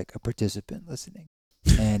versus like a participant listening.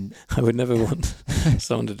 And I would never want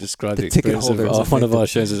someone to describe The the ticket experience of holder is a one of our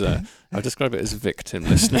victim. shows as I'll describe it as victim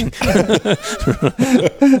listening.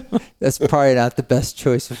 that's probably not the best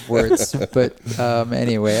choice of words. But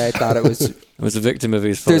anyway, I thought it was. I was a victim of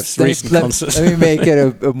his There's, recent let, concert. let me make it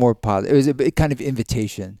a more positive. It was a bit kind of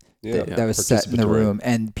invitation Yeah. that was set in the Participatory. room,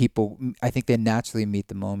 and people, I think they naturally meet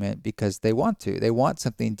the moment because they want to. They want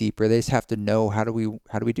something deeper. They just have to know how do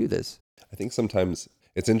we do this. I think sometimes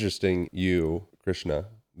it's interesting, you, Krishna,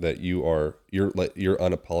 that you're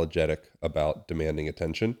unapologetic about demanding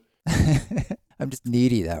attention. I'm just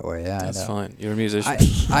needy that way. Yeah, That's I know. fine. You're a musician.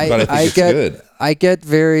 But I think it's good. I get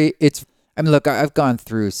very. I mean, look, I've gone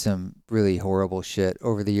through some really horrible shit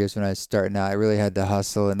over the years when I was starting out. I really had to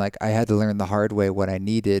hustle, and like I had to learn the hard way what I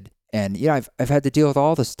needed. And yeah, I've had to deal with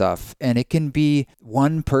all the stuff, and it can be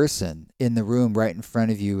one person in the room right in front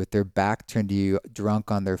of you with their back turned to you, drunk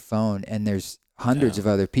on their phone, and there's hundreds of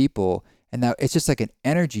other people, and that it's just like an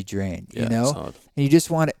energy drain, yeah, you know. it's hard. And you just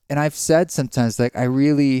want to, and I've said sometimes, like, I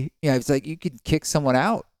really, it's like you could kick someone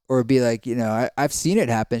out or be like, I've seen it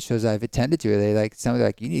happen at shows I've attended to. They like, somebody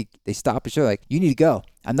like, they stop a show, like, you need to go.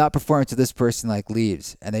 I'm not performing till this person like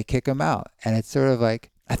leaves, and they kick them out. And it's sort of like,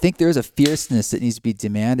 I think there's a fierceness that needs to be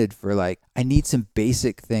demanded for like, I need some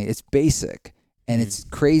basic thing. It's basic. And it's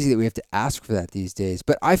crazy that we have to ask for that these days.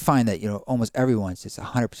 But I find that, almost everyone's just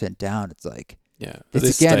 100% down. It's like, Yeah. At it's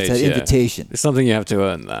this again, stage, it's that yeah. invitation. It's something you have to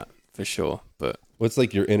earn that for sure. But Well, it's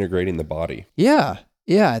like you're integrating the body. Yeah.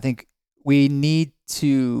 I think we need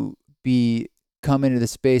to come into the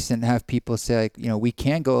space and have people say like, we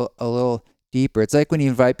can go a little deeper. It's like when you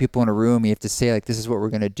invite people in a room, you have to say like, this is what we're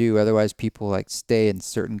going to do. Otherwise people like stay in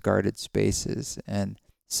certain guarded spaces. And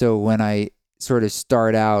so when I sort of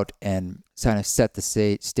start out and kind of set the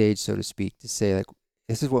stage, so to speak, to say like,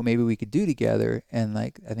 this is what maybe we could do together. And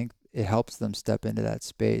like, I think it helps them step into that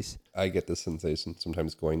space. I get this sensation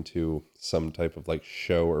sometimes going to some type of like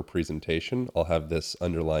show or presentation. I'll have this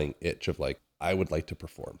underlying itch of like, I would like to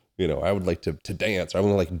perform. I would like to dance. Or I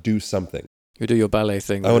want to like do something. you do your ballet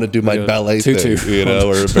thing. I want to do my your ballet tutu. thing,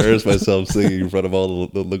 or embarrass myself singing in front of all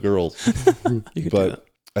the girls. You could do that. But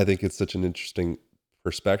I think it's such an interesting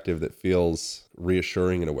perspective that feels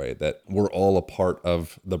reassuring in a way that we're all a part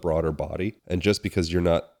of the broader body. And just because you're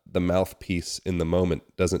not the mouthpiece in the moment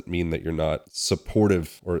doesn't mean that you're not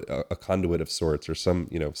supportive or a conduit of sorts or some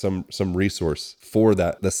resource for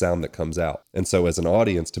the sound that comes out. And so as an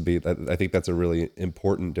audience I think that's a really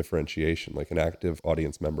important differentiation, like an active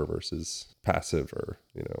audience member versus passive or,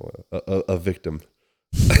 a victim.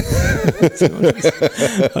 I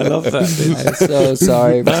love that. I'm so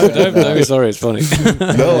sorry. No, don't be sorry. It's funny.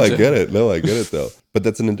 No, I get it though. But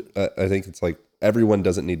I think it's like everyone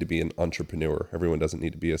doesn't need to be an entrepreneur. Everyone doesn't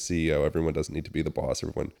need to be a CEO. Everyone doesn't need to be the boss.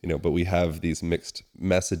 Everyone, but we have these mixed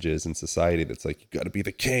messages in society that's like, you got to be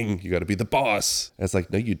the king. You got to be the boss. And it's like,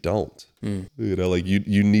 no, you don't. Like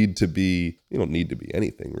you need to be, you don't need to be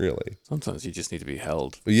anything really. Sometimes you just need to be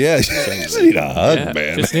held. But yeah, you just need a hug,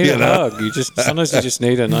 man. Just need a hug. Sometimes you just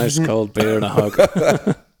need a nice cold beer and a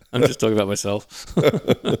hug. I'm just talking about myself.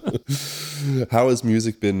 How has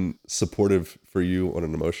music been supportive for you on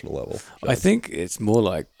an emotional level, John? I think it's more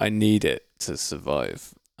like I need it to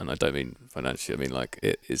survive. And I don't mean financially. I mean, like,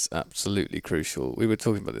 it is absolutely crucial. We were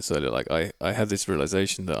talking about this earlier. Like, I had this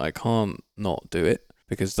realization that I can't not do it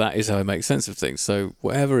because that is how I make sense of things. So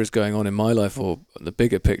whatever is going on in my life or the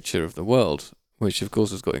bigger picture of the world, which of course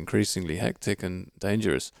has got increasingly hectic and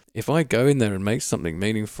dangerous, if I go in there and make something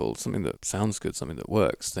meaningful, something that sounds good, something that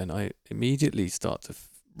works, then I immediately start to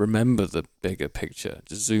remember the bigger picture,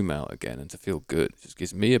 to zoom out again and to feel good. It just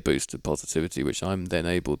gives me a boost of positivity, which I'm then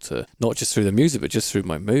able to, not just through the music, but just through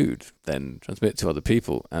my mood, then transmit to other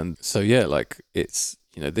people. And so, yeah, like it's,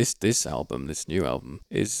 this album, this new album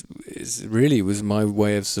is really was my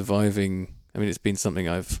way of surviving. I mean, it's been something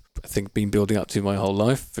I think been building up to my whole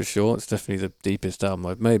life for sure. It's definitely the deepest album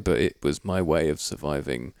I've made, but it was my way of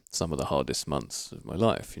surviving some of the hardest months of my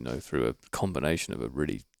life, through a combination of a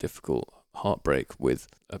really difficult heartbreak with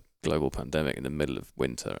a global pandemic in the middle of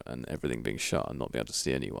winter and everything being shut and not being able to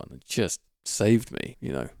see anyone. It just saved me,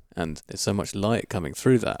 and there's so much light coming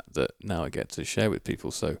through that now I get to share with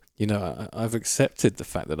people. So, I've accepted the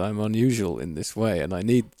fact that I'm unusual in this way and I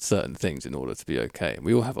need certain things in order to be okay. And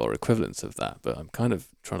we all have our equivalents of that, but I'm kind of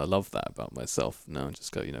trying to love that about myself now and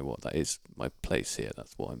just go, you know what, that is my place here.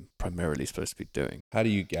 That's what I'm primarily supposed to be doing. How do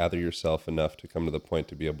you gather yourself enough to come to the point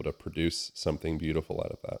to be able to produce something beautiful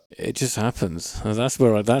out of that? It just happens. And that's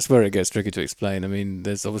where it gets tricky to explain. I mean,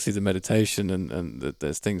 there's obviously the meditation and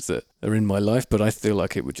there's things that are in my life, but I feel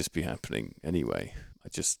like it would just be happening anyway. I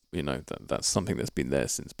just, that's something that's been there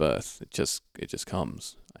since birth. It just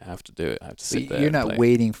comes. I have to do it. I have to sit there. You're and not play.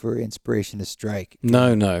 waiting for inspiration to strike.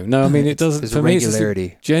 No. I mean, it doesn't. There's For a me, it's just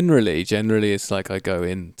regularity. generally, it's like I go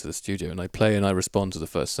into the studio and I play and I respond to the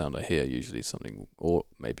first sound I hear. Usually something, or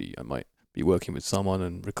maybe I might be working with someone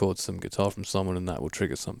and record some guitar from someone, and that will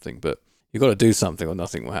trigger something. But you've got to do something or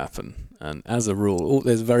nothing will happen. And as a rule,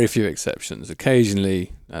 there's very few exceptions.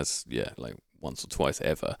 Occasionally, like once or twice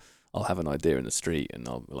ever, I'll have an idea in the street and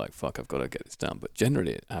I'll be like, fuck, I've got to get this down. But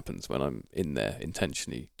generally it happens when I'm in there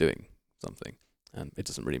intentionally doing something. And it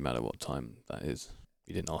doesn't really matter what time that is.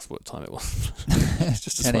 You didn't ask what time it was. It's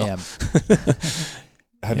just 10 a.m.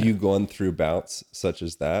 Have you gone through bouts such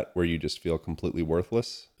as that where you just feel completely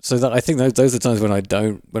worthless? So that I think those are times when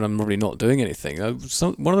I'm probably not doing anything.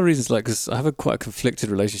 One of the reasons, like, because I have quite a conflicted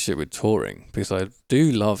relationship with touring, because I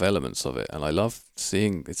do love elements of it, and I love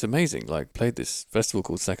seeing. It's amazing. Like, played this festival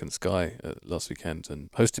called Second Sky last weekend,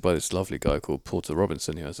 and hosted by this lovely guy called Porter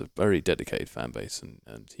Robinson, who has a very dedicated fan base, and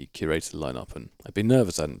he curated the lineup. And I'd been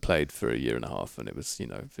nervous. I hadn't played for a year and a half, and it was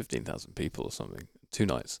 15,000 people or something, 2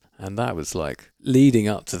 nights, and that was like leading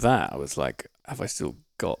up to that. I was like, have I still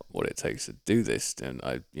got what it takes to do this? And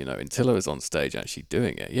I, until I was on stage actually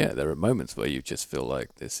doing it, there are moments where you just feel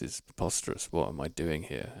like, this is preposterous. What am I doing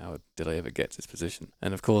here? How did I ever get to this position?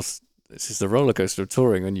 And of course, this is the roller coaster of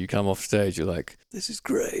touring. When you come off stage, you're like, this is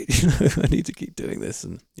great. I need to keep doing this.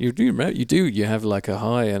 And you have like a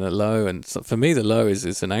high and a low. And so for me, the low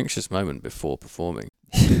is an anxious moment before performing.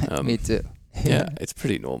 Me too. Yeah, it's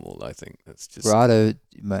pretty normal. I think that's just Rada,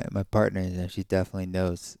 my partner, she definitely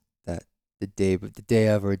knows that the day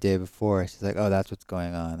of or day before, she's like, oh, that's what's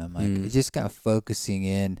going on. I'm like, it's just kind of focusing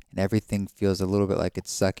in, and everything feels a little bit like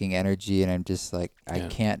it's sucking energy, and I'm just like, I'm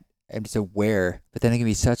just aware, but then it can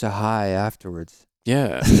be such a high afterwards.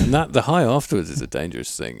 Yeah, and the high afterwards is a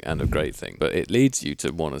dangerous thing and a great thing, but it leads you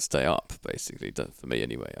to want to stay up, basically, for me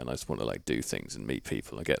anyway, and I just want to like do things and meet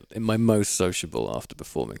people. I get in my most sociable after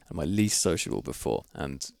performing and my least sociable before.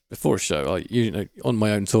 And before a show, on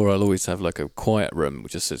my own tour, I'll always have like a quiet room,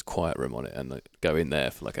 which just says quiet room on it, and I go in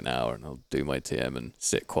there for like an hour and I'll do my TM and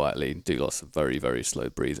sit quietly and do lots of very, very slow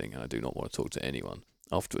breathing, and I do not want to talk to anyone.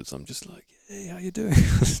 Afterwards, I'm just like, hey, how you doing?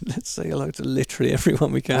 Let's say hello to literally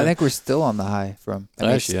everyone we can. I think we're still on the high from.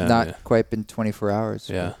 It's not quite been 24 hours.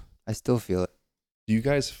 Yeah, I still feel it. Do you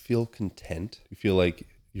guys feel content? You feel like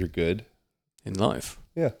you're good in life?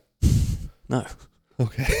 Yeah. No.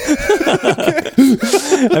 Okay.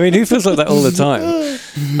 I mean, who feels like that all the time?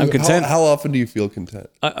 I'm content. How often do you feel content?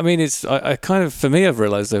 I mean, I kind of, for me, I've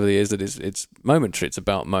realized over the years that it's momentary. It's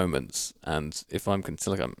about moments. And if I'm content,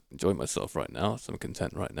 like I'm enjoying myself right now, so I'm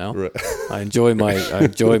content right now. Right. I enjoy my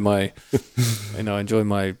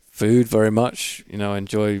food very much. I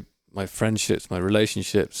enjoy my friendships, my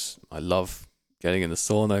relationships. I love getting in the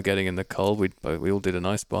sauna, getting in the cold. We all did an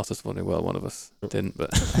ice bath this morning. Well, one of us didn't,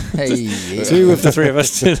 but Hey, 2 of the 3 of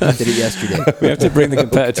us did. I did it yesterday. We have to bring the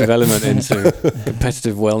competitive element into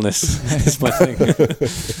competitive wellness. Is my thing.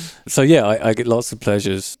 So yeah, I get lots of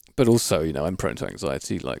pleasures, but also, I'm prone to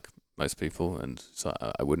anxiety like most people, and so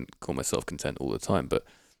I wouldn't call myself content all the time. But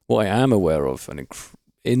what I am aware of and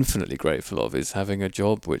infinitely grateful of is having a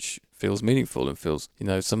job which feels meaningful and feels,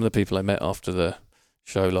 some of the people I met after the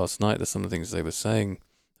show last night, there's some of the things they were saying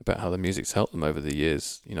about how the music's helped them over the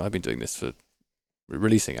years. I've been doing this for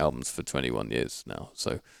releasing albums for 21 years now,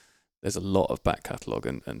 so there's a lot of back catalogue,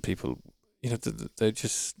 and people, they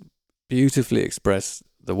just beautifully express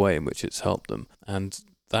the way in which it's helped them, and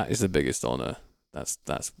that is the biggest honor.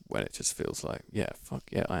 That's when it just feels like,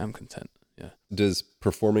 I am content. Yeah. Does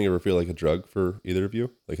performing ever feel like a drug for either of you,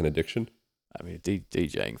 like an addiction? I mean,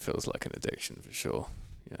 DJing feels like an addiction for sure.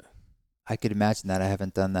 Yeah. I could imagine that. I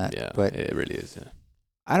haven't done that. Yeah, but it really is. Yeah.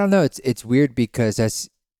 I don't know. It's weird because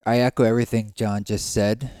I echo everything John just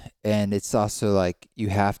said, and it's also like you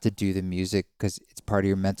have to do the music because it's part of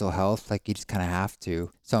your mental health. Like you just kind of have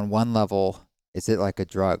to. So on one level, is it like a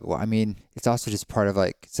drug? Well, I mean, it's also just part of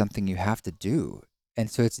like something you have to do, and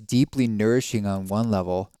so it's deeply nourishing on one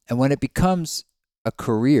level. And when it becomes a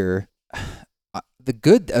career, the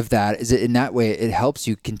good of that is that in that way it helps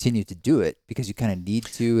you continue to do it because you kind of need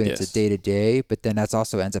to, and it's a day-to-day, but then that's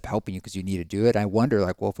also ends up helping you because you need to do it. I wonder,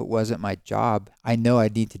 like, well, if it wasn't my job, I know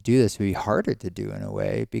I'd need to do this. It would be harder to do in a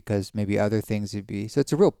way because maybe other things would be. So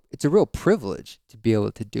it's a real privilege to be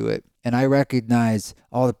able to do it. And I recognize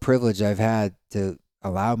all the privilege I've had to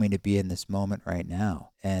allow me to be in this moment right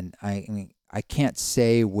now. And I mean, I can't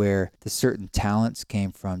say where the certain talents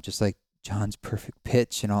came from, just like John's perfect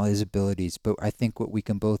pitch and all his abilities, but I think what we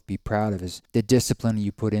can both be proud of is the discipline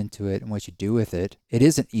you put into it and what you do with it. It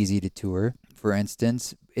isn't easy to tour, for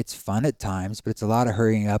instance. It's fun at times, but it's a lot of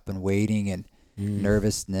hurrying up and waiting, and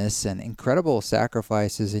nervousness and incredible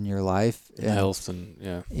sacrifices in your life. And, health and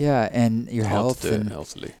yeah, and your hard health to do it and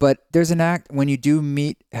healthily. but there's an act when you do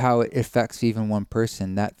meet how it affects even one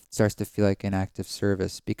person, that starts to feel like an act of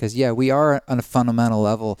service, because we are on a fundamental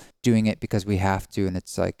level doing it because we have to, and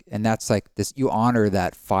it's like, and that's like this, you honor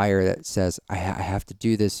that fire that says I have to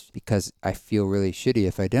do this because I feel really shitty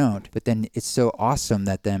if I don't. But then it's so awesome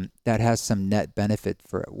that then that has some net benefit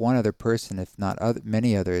for one other person, if not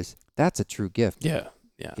many others. That's a true gift. Yeah.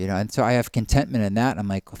 And so I have contentment in that. And I'm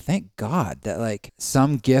like, well, thank God that like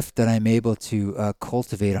some gift that I'm able to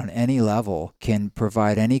cultivate on any level can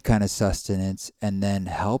provide any kind of sustenance and then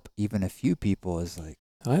help even a few people is like,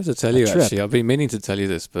 I have to tell you, trip. actually, I've been meaning to tell you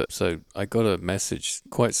this, but so I got a message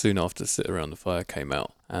quite soon after Sit Around the Fire came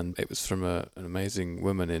out, and it was from an amazing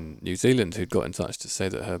woman in New Zealand who'd got in touch to say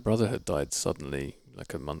that her brother had died suddenly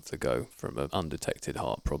like a month ago from an undetected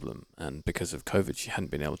heart problem, and because of COVID, she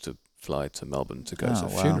hadn't been able to fly to Melbourne to go to a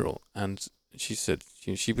funeral. And she said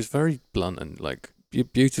she was very blunt and like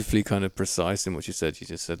beautifully kind of precise in what she said. She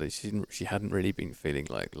just said that she hadn't really been feeling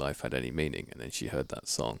like life had any meaning, and then she heard that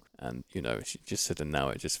song, and she just said, and now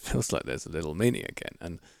it just feels like there's a little meaning again.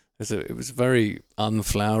 And it was a very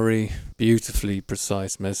unflowery, beautifully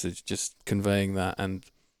precise message, just conveying that. And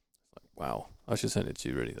like, wow, I should send it to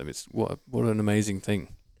you. Really, I mean, what an amazing thing.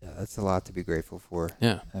 yeah, that's a lot to be grateful for.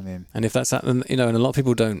 Yeah. I mean, And if that's that, then, and a lot of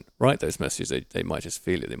people don't write those messages. They might just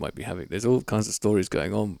feel it. They might be there's all kinds of stories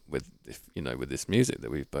going on with this music that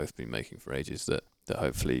we've both been making for ages that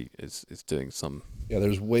hopefully is doing some. Yeah,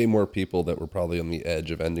 there's way more people that were probably on the edge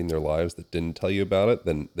of ending their lives that didn't tell you about it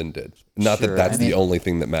than did. Not Sure, that that's I mean, the only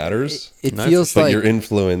thing that matters. it No, feels But like your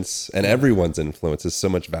influence and everyone's influence is so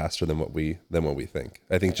much vaster than what we think.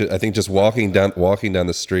 I think just walking down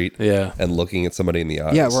the street Yeah. and looking at somebody in the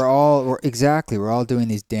eyes. yeah, we're all doing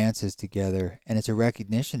these dances together, and it's a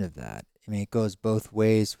recognition of that. I mean, it goes both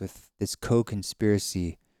ways with this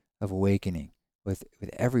co-conspiracy of awakening with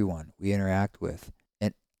everyone we interact with.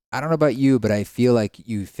 And I don't know about you, but I feel like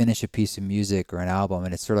you finish a piece of music or an album,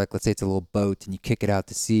 and it's sort of like, let's say it's a little boat, and you kick it out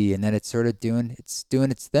to sea, and then it's sort of doing its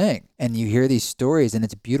thing. And you hear these stories, and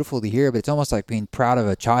it's beautiful to hear, but it's almost like being proud of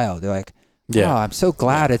a child. They're like, oh, I'm so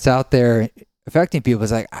glad it's out there affecting people.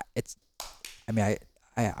 It's like, I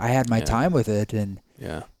had my time with it, and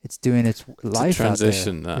it's doing its life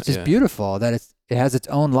transition, out there, that, which is beautiful that it has its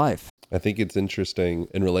own life. I think it's interesting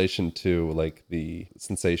in relation to like the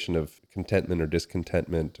sensation of contentment or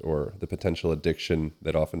discontentment or the potential addiction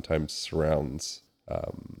that oftentimes surrounds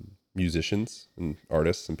musicians and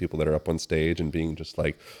artists and people that are up on stage and being just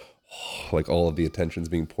like all of the attention's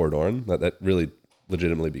being poured on. That really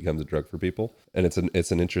legitimately becomes a drug for people. And it's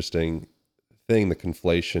an interesting thing, the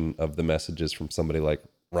conflation of the messages from somebody like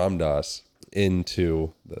Ram Dass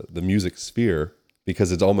into the music sphere,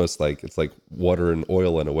 because it's almost like it's like water and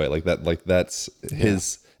oil in a way, like that's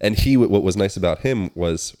his. And what was nice about him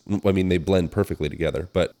was, I mean, they blend perfectly together,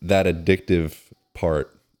 but that addictive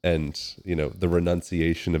part and the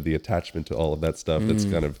renunciation of the attachment to all of that stuff that's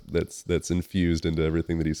kind of that's infused into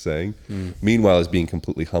everything that he's saying. Meanwhile, he's being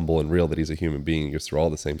completely humble and real that he's a human being. He goes through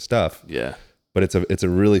all the same stuff. Yeah. But it's a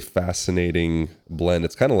really fascinating blend.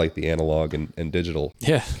 It's kind of like the analog and digital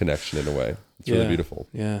connection in a way. It's really beautiful.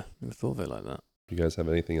 Yeah, never thought of it like that. Do you guys have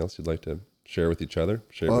anything else you'd like to share with each other?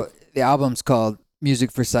 The album's called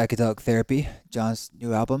Music for Psychedelic Therapy, John's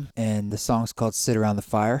new album, and the song's called Sit Around the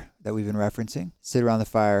Fire that we've been referencing. Sit Around the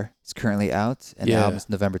Fire is currently out, and the album's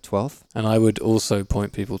November 12th. And I would also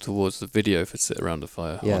point people towards the video for Sit Around the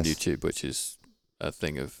Fire on Yes. YouTube, which is a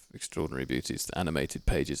thing of extraordinary beauty. It's the animated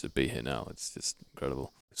pages of Be Here Now. It's just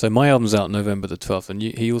incredible. So my album's out November the 12th, and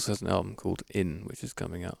he also has an album called In, which is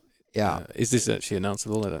coming out. Yeah. Is this actually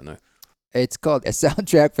announceable? I don't know. It's called A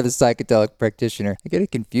Soundtrack for the Psychedelic Practitioner. I get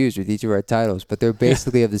it confused with each of our titles, but they're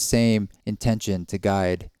basically of the same intention to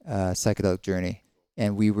guide a psychedelic journey.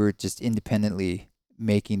 And we were just independently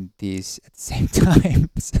making these at the same time.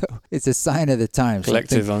 So it's a sign of the times.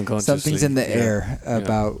 Collective unconsciously. Something's in the air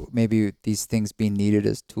about maybe these things being needed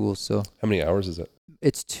as tools. So How many hours is it?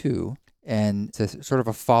 it's 2. And it's a sort of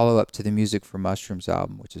a follow-up to the Music for Mushrooms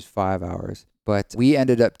album, which is 5 hours. But we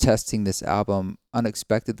ended up testing this album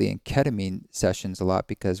unexpectedly in ketamine sessions a lot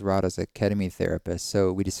because Radha's a ketamine therapist.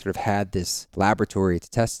 So we just sort of had this laboratory to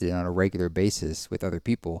test it on a regular basis with other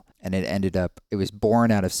people. And it was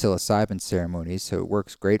born out of psilocybin ceremonies, so it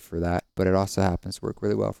works great for that. But it also happens to work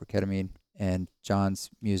really well for ketamine. And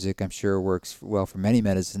John's music, I'm sure, works well for many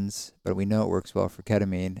medicines, but we know it works well for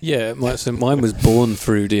ketamine. Yeah, so mine was born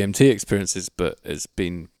through DMT experiences, but it's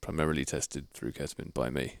been primarily tested through ketamine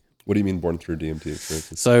by me. What do you mean born through DMT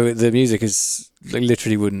experiences? So the music is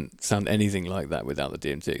literally wouldn't sound anything like that without the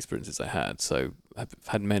DMT experiences I had. So I've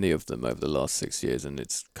had many of them over the last 6 years, and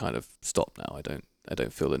it's kind of stopped now. I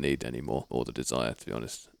don't feel the need anymore or the desire, to be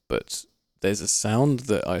honest. But there's a sound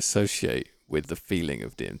that I associate with the feeling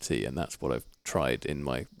of DMT, and that's what I've tried in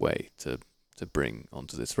my way to bring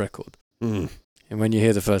onto this record. Mm. And when you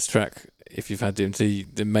hear the first track, if you've had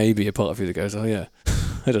DMT, there may be a part of you that goes, oh yeah,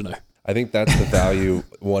 I don't know. I think that's the value,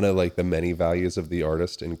 one of like the many values of the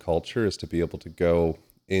artist in culture is to be able to go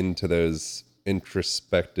into those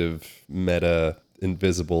introspective, meta,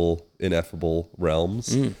 invisible, ineffable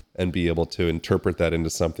realms and be able to interpret that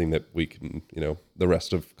into something that we can, the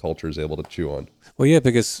rest of culture is able to chew on. Well, yeah,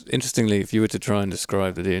 because interestingly, if you were to try and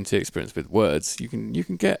describe the DMT experience with words, you can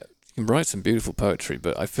write some beautiful poetry,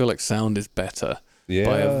 but I feel like sound is better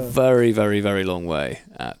by a very, very, very long way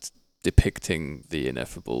at depicting the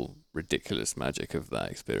ineffable, ridiculous magic of that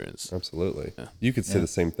experience. Absolutely. Yeah. You could say the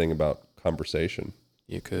same thing about conversation.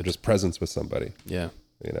 You could. Just presence with somebody. Yeah.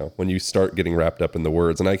 When you start getting wrapped up in the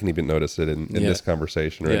words, and I can even notice it in this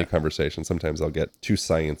conversation or any conversation, sometimes I'll get too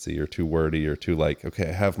sciencey or too wordy or too like, okay,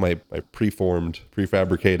 I have my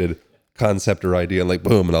prefabricated concept or idea, and like,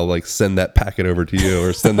 boom, and I'll like send that packet over to you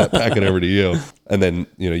or send that packet over to you. And then,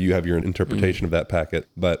 you have your interpretation of that packet.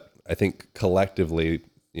 But I think collectively,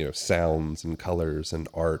 sounds and colors and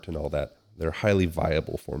art and all that, they're highly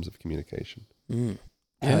viable forms of communication.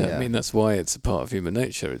 Yeah, I mean, that's why it's a part of human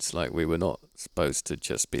nature. It's like we were not supposed to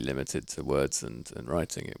just be limited to words and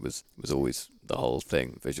writing. It was always the whole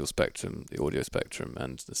thing, visual spectrum, the audio spectrum,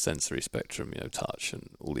 and the sensory spectrum, touch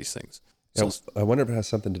and all these things. Yeah, I wonder if it has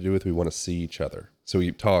something to do with we want to see each other. So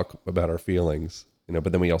we talk about our feelings,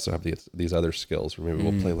 but then we also have these other skills where maybe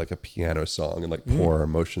we'll play like a piano song and like pour our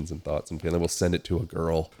emotions and thoughts, and then we'll send it to a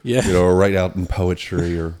girl, or write out in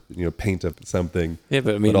poetry or, paint up something. Yeah,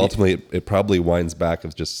 but I mean, but ultimately it probably winds back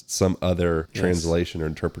of just some other translation or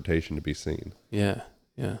interpretation to be seen. Yeah.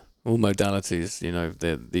 Yeah. All modalities,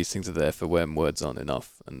 these things are there for when words aren't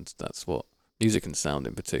enough. And that's what music and sound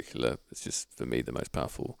in particular is just, for me, the most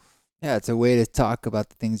powerful. Yeah, it's a way to talk about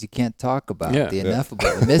the things you can't talk about, the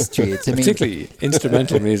ineffable, the mystery. Particularly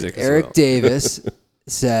instrumental music as Eric well. Davis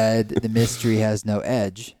said the mystery has no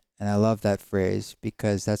edge, and I love that phrase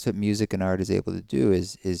because that's what music and art is able to do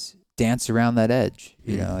is dance around that edge.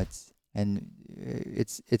 It's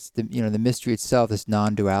the the mystery itself, this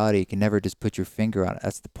non-duality. You can never just put your finger on it.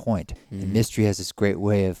 That's the point. And mystery has this great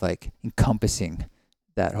way of like encompassing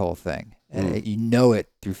that whole thing. And you know it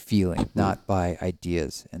through feeling, not by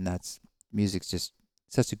ideas. And that's music's just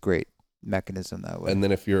such a great mechanism that way. And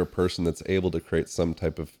then if you're a person that's able to create some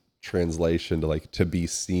type of translation to be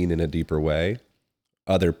seen in a deeper way,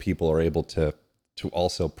 other people are able to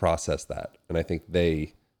also process that. And I think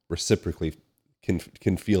they reciprocally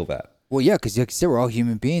can feel that. Well, yeah, because like you said, we're all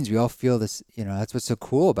human beings. We all feel this, that's what's so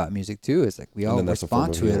cool about music too, is like we all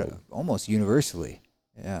respond to it almost universally.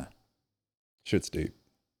 Yeah. Shit's deep.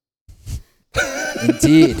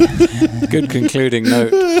 Indeed. Good concluding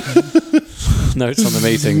note. Notes on the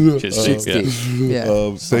meeting. Shit's deep.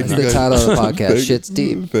 Yeah. Thank you the guys. title of the podcast. Shit's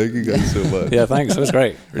deep. Thank you guys so much. Yeah, thanks. That was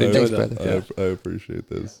great. Really enjoyed Thanks, that. brother. I appreciate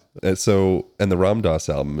this. And the Ram Dass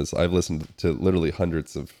album I've listened to literally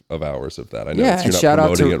hundreds of hours of that. I know Yeah, you're and not shout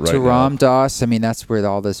out promoting it right to now. Ram Dass. I mean, that's where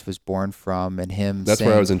all this was born from, and him. That's saying,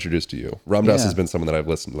 where I was introduced to you. Ram Dass Yeah. has been someone that I've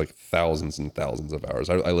listened to like thousands and thousands of hours.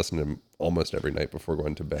 I listen to him almost every night before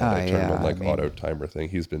going to bed. I turn him on auto timer thing.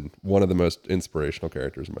 He's been one of the most inspirational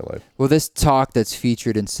characters in my life. Well, this talk that's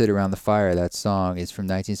featured in "Sit Around the Fire," that song, is from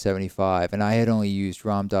 1975, and I had only used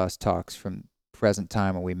Ram Dass talks from present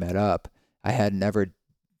time when we met up. I had never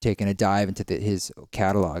taken a dive into his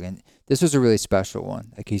catalog, and this was a really special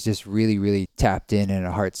one. Like he's just really, really tapped in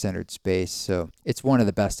a heart-centered space. So it's one of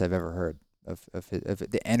the best I've ever heard of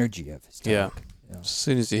the energy of his talk. Yeah. As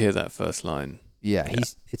soon as you hear that first line. Yeah.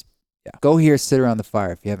 Go hear "Sit Around the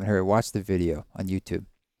Fire" if you haven't heard it. Watch the video on YouTube.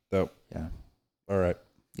 So, yeah. All right.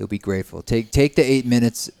 You'll be grateful. Take the 8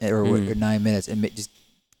 minutes or 9 minutes and just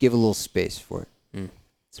give a little space for it.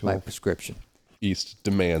 It's my prescription. East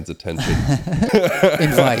demands attention.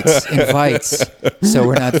 Invites. So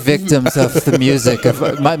we're not victims of the music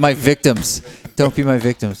of my victims. Don't be my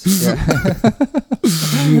victims. Yeah.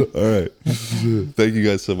 All right. Thank you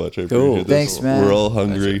guys so much. I appreciate this. Thanks, man. We're all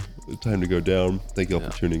hungry. Time to go down. Thank you all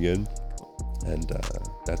for tuning in. And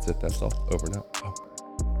that's it. That's all. Over now. Oh.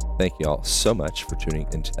 Thank you all so much for tuning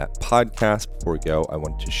into that podcast. Before we go, I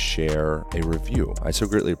want to share a review. I so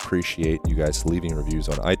greatly appreciate you guys leaving reviews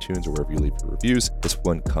on iTunes or wherever you leave your reviews. This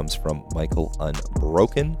one comes from Michael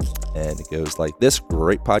Unbroken, and it goes like this: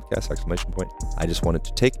 great podcast, exclamation point. I just wanted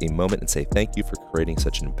to take a moment and say thank you for creating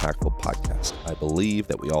such an impactful podcast. I believe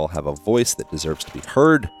that we all have a voice that deserves to be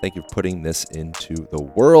heard. Thank you for putting this into the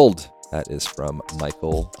world. That is from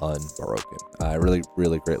Michael Unbroken. I really,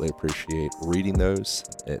 really greatly appreciate reading those.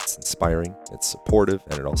 It's inspiring, it's supportive,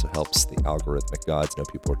 and it also helps the algorithmic gods know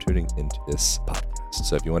people are tuning into this podcast.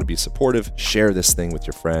 So if you want to be supportive, share this thing with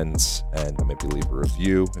your friends and maybe leave a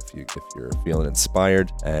review if you're feeling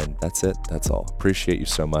inspired. And that's it. That's all. Appreciate you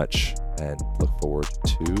so much and look forward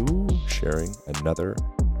to sharing another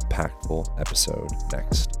impactful episode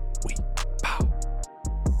next